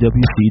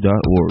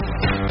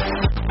hdwc.org.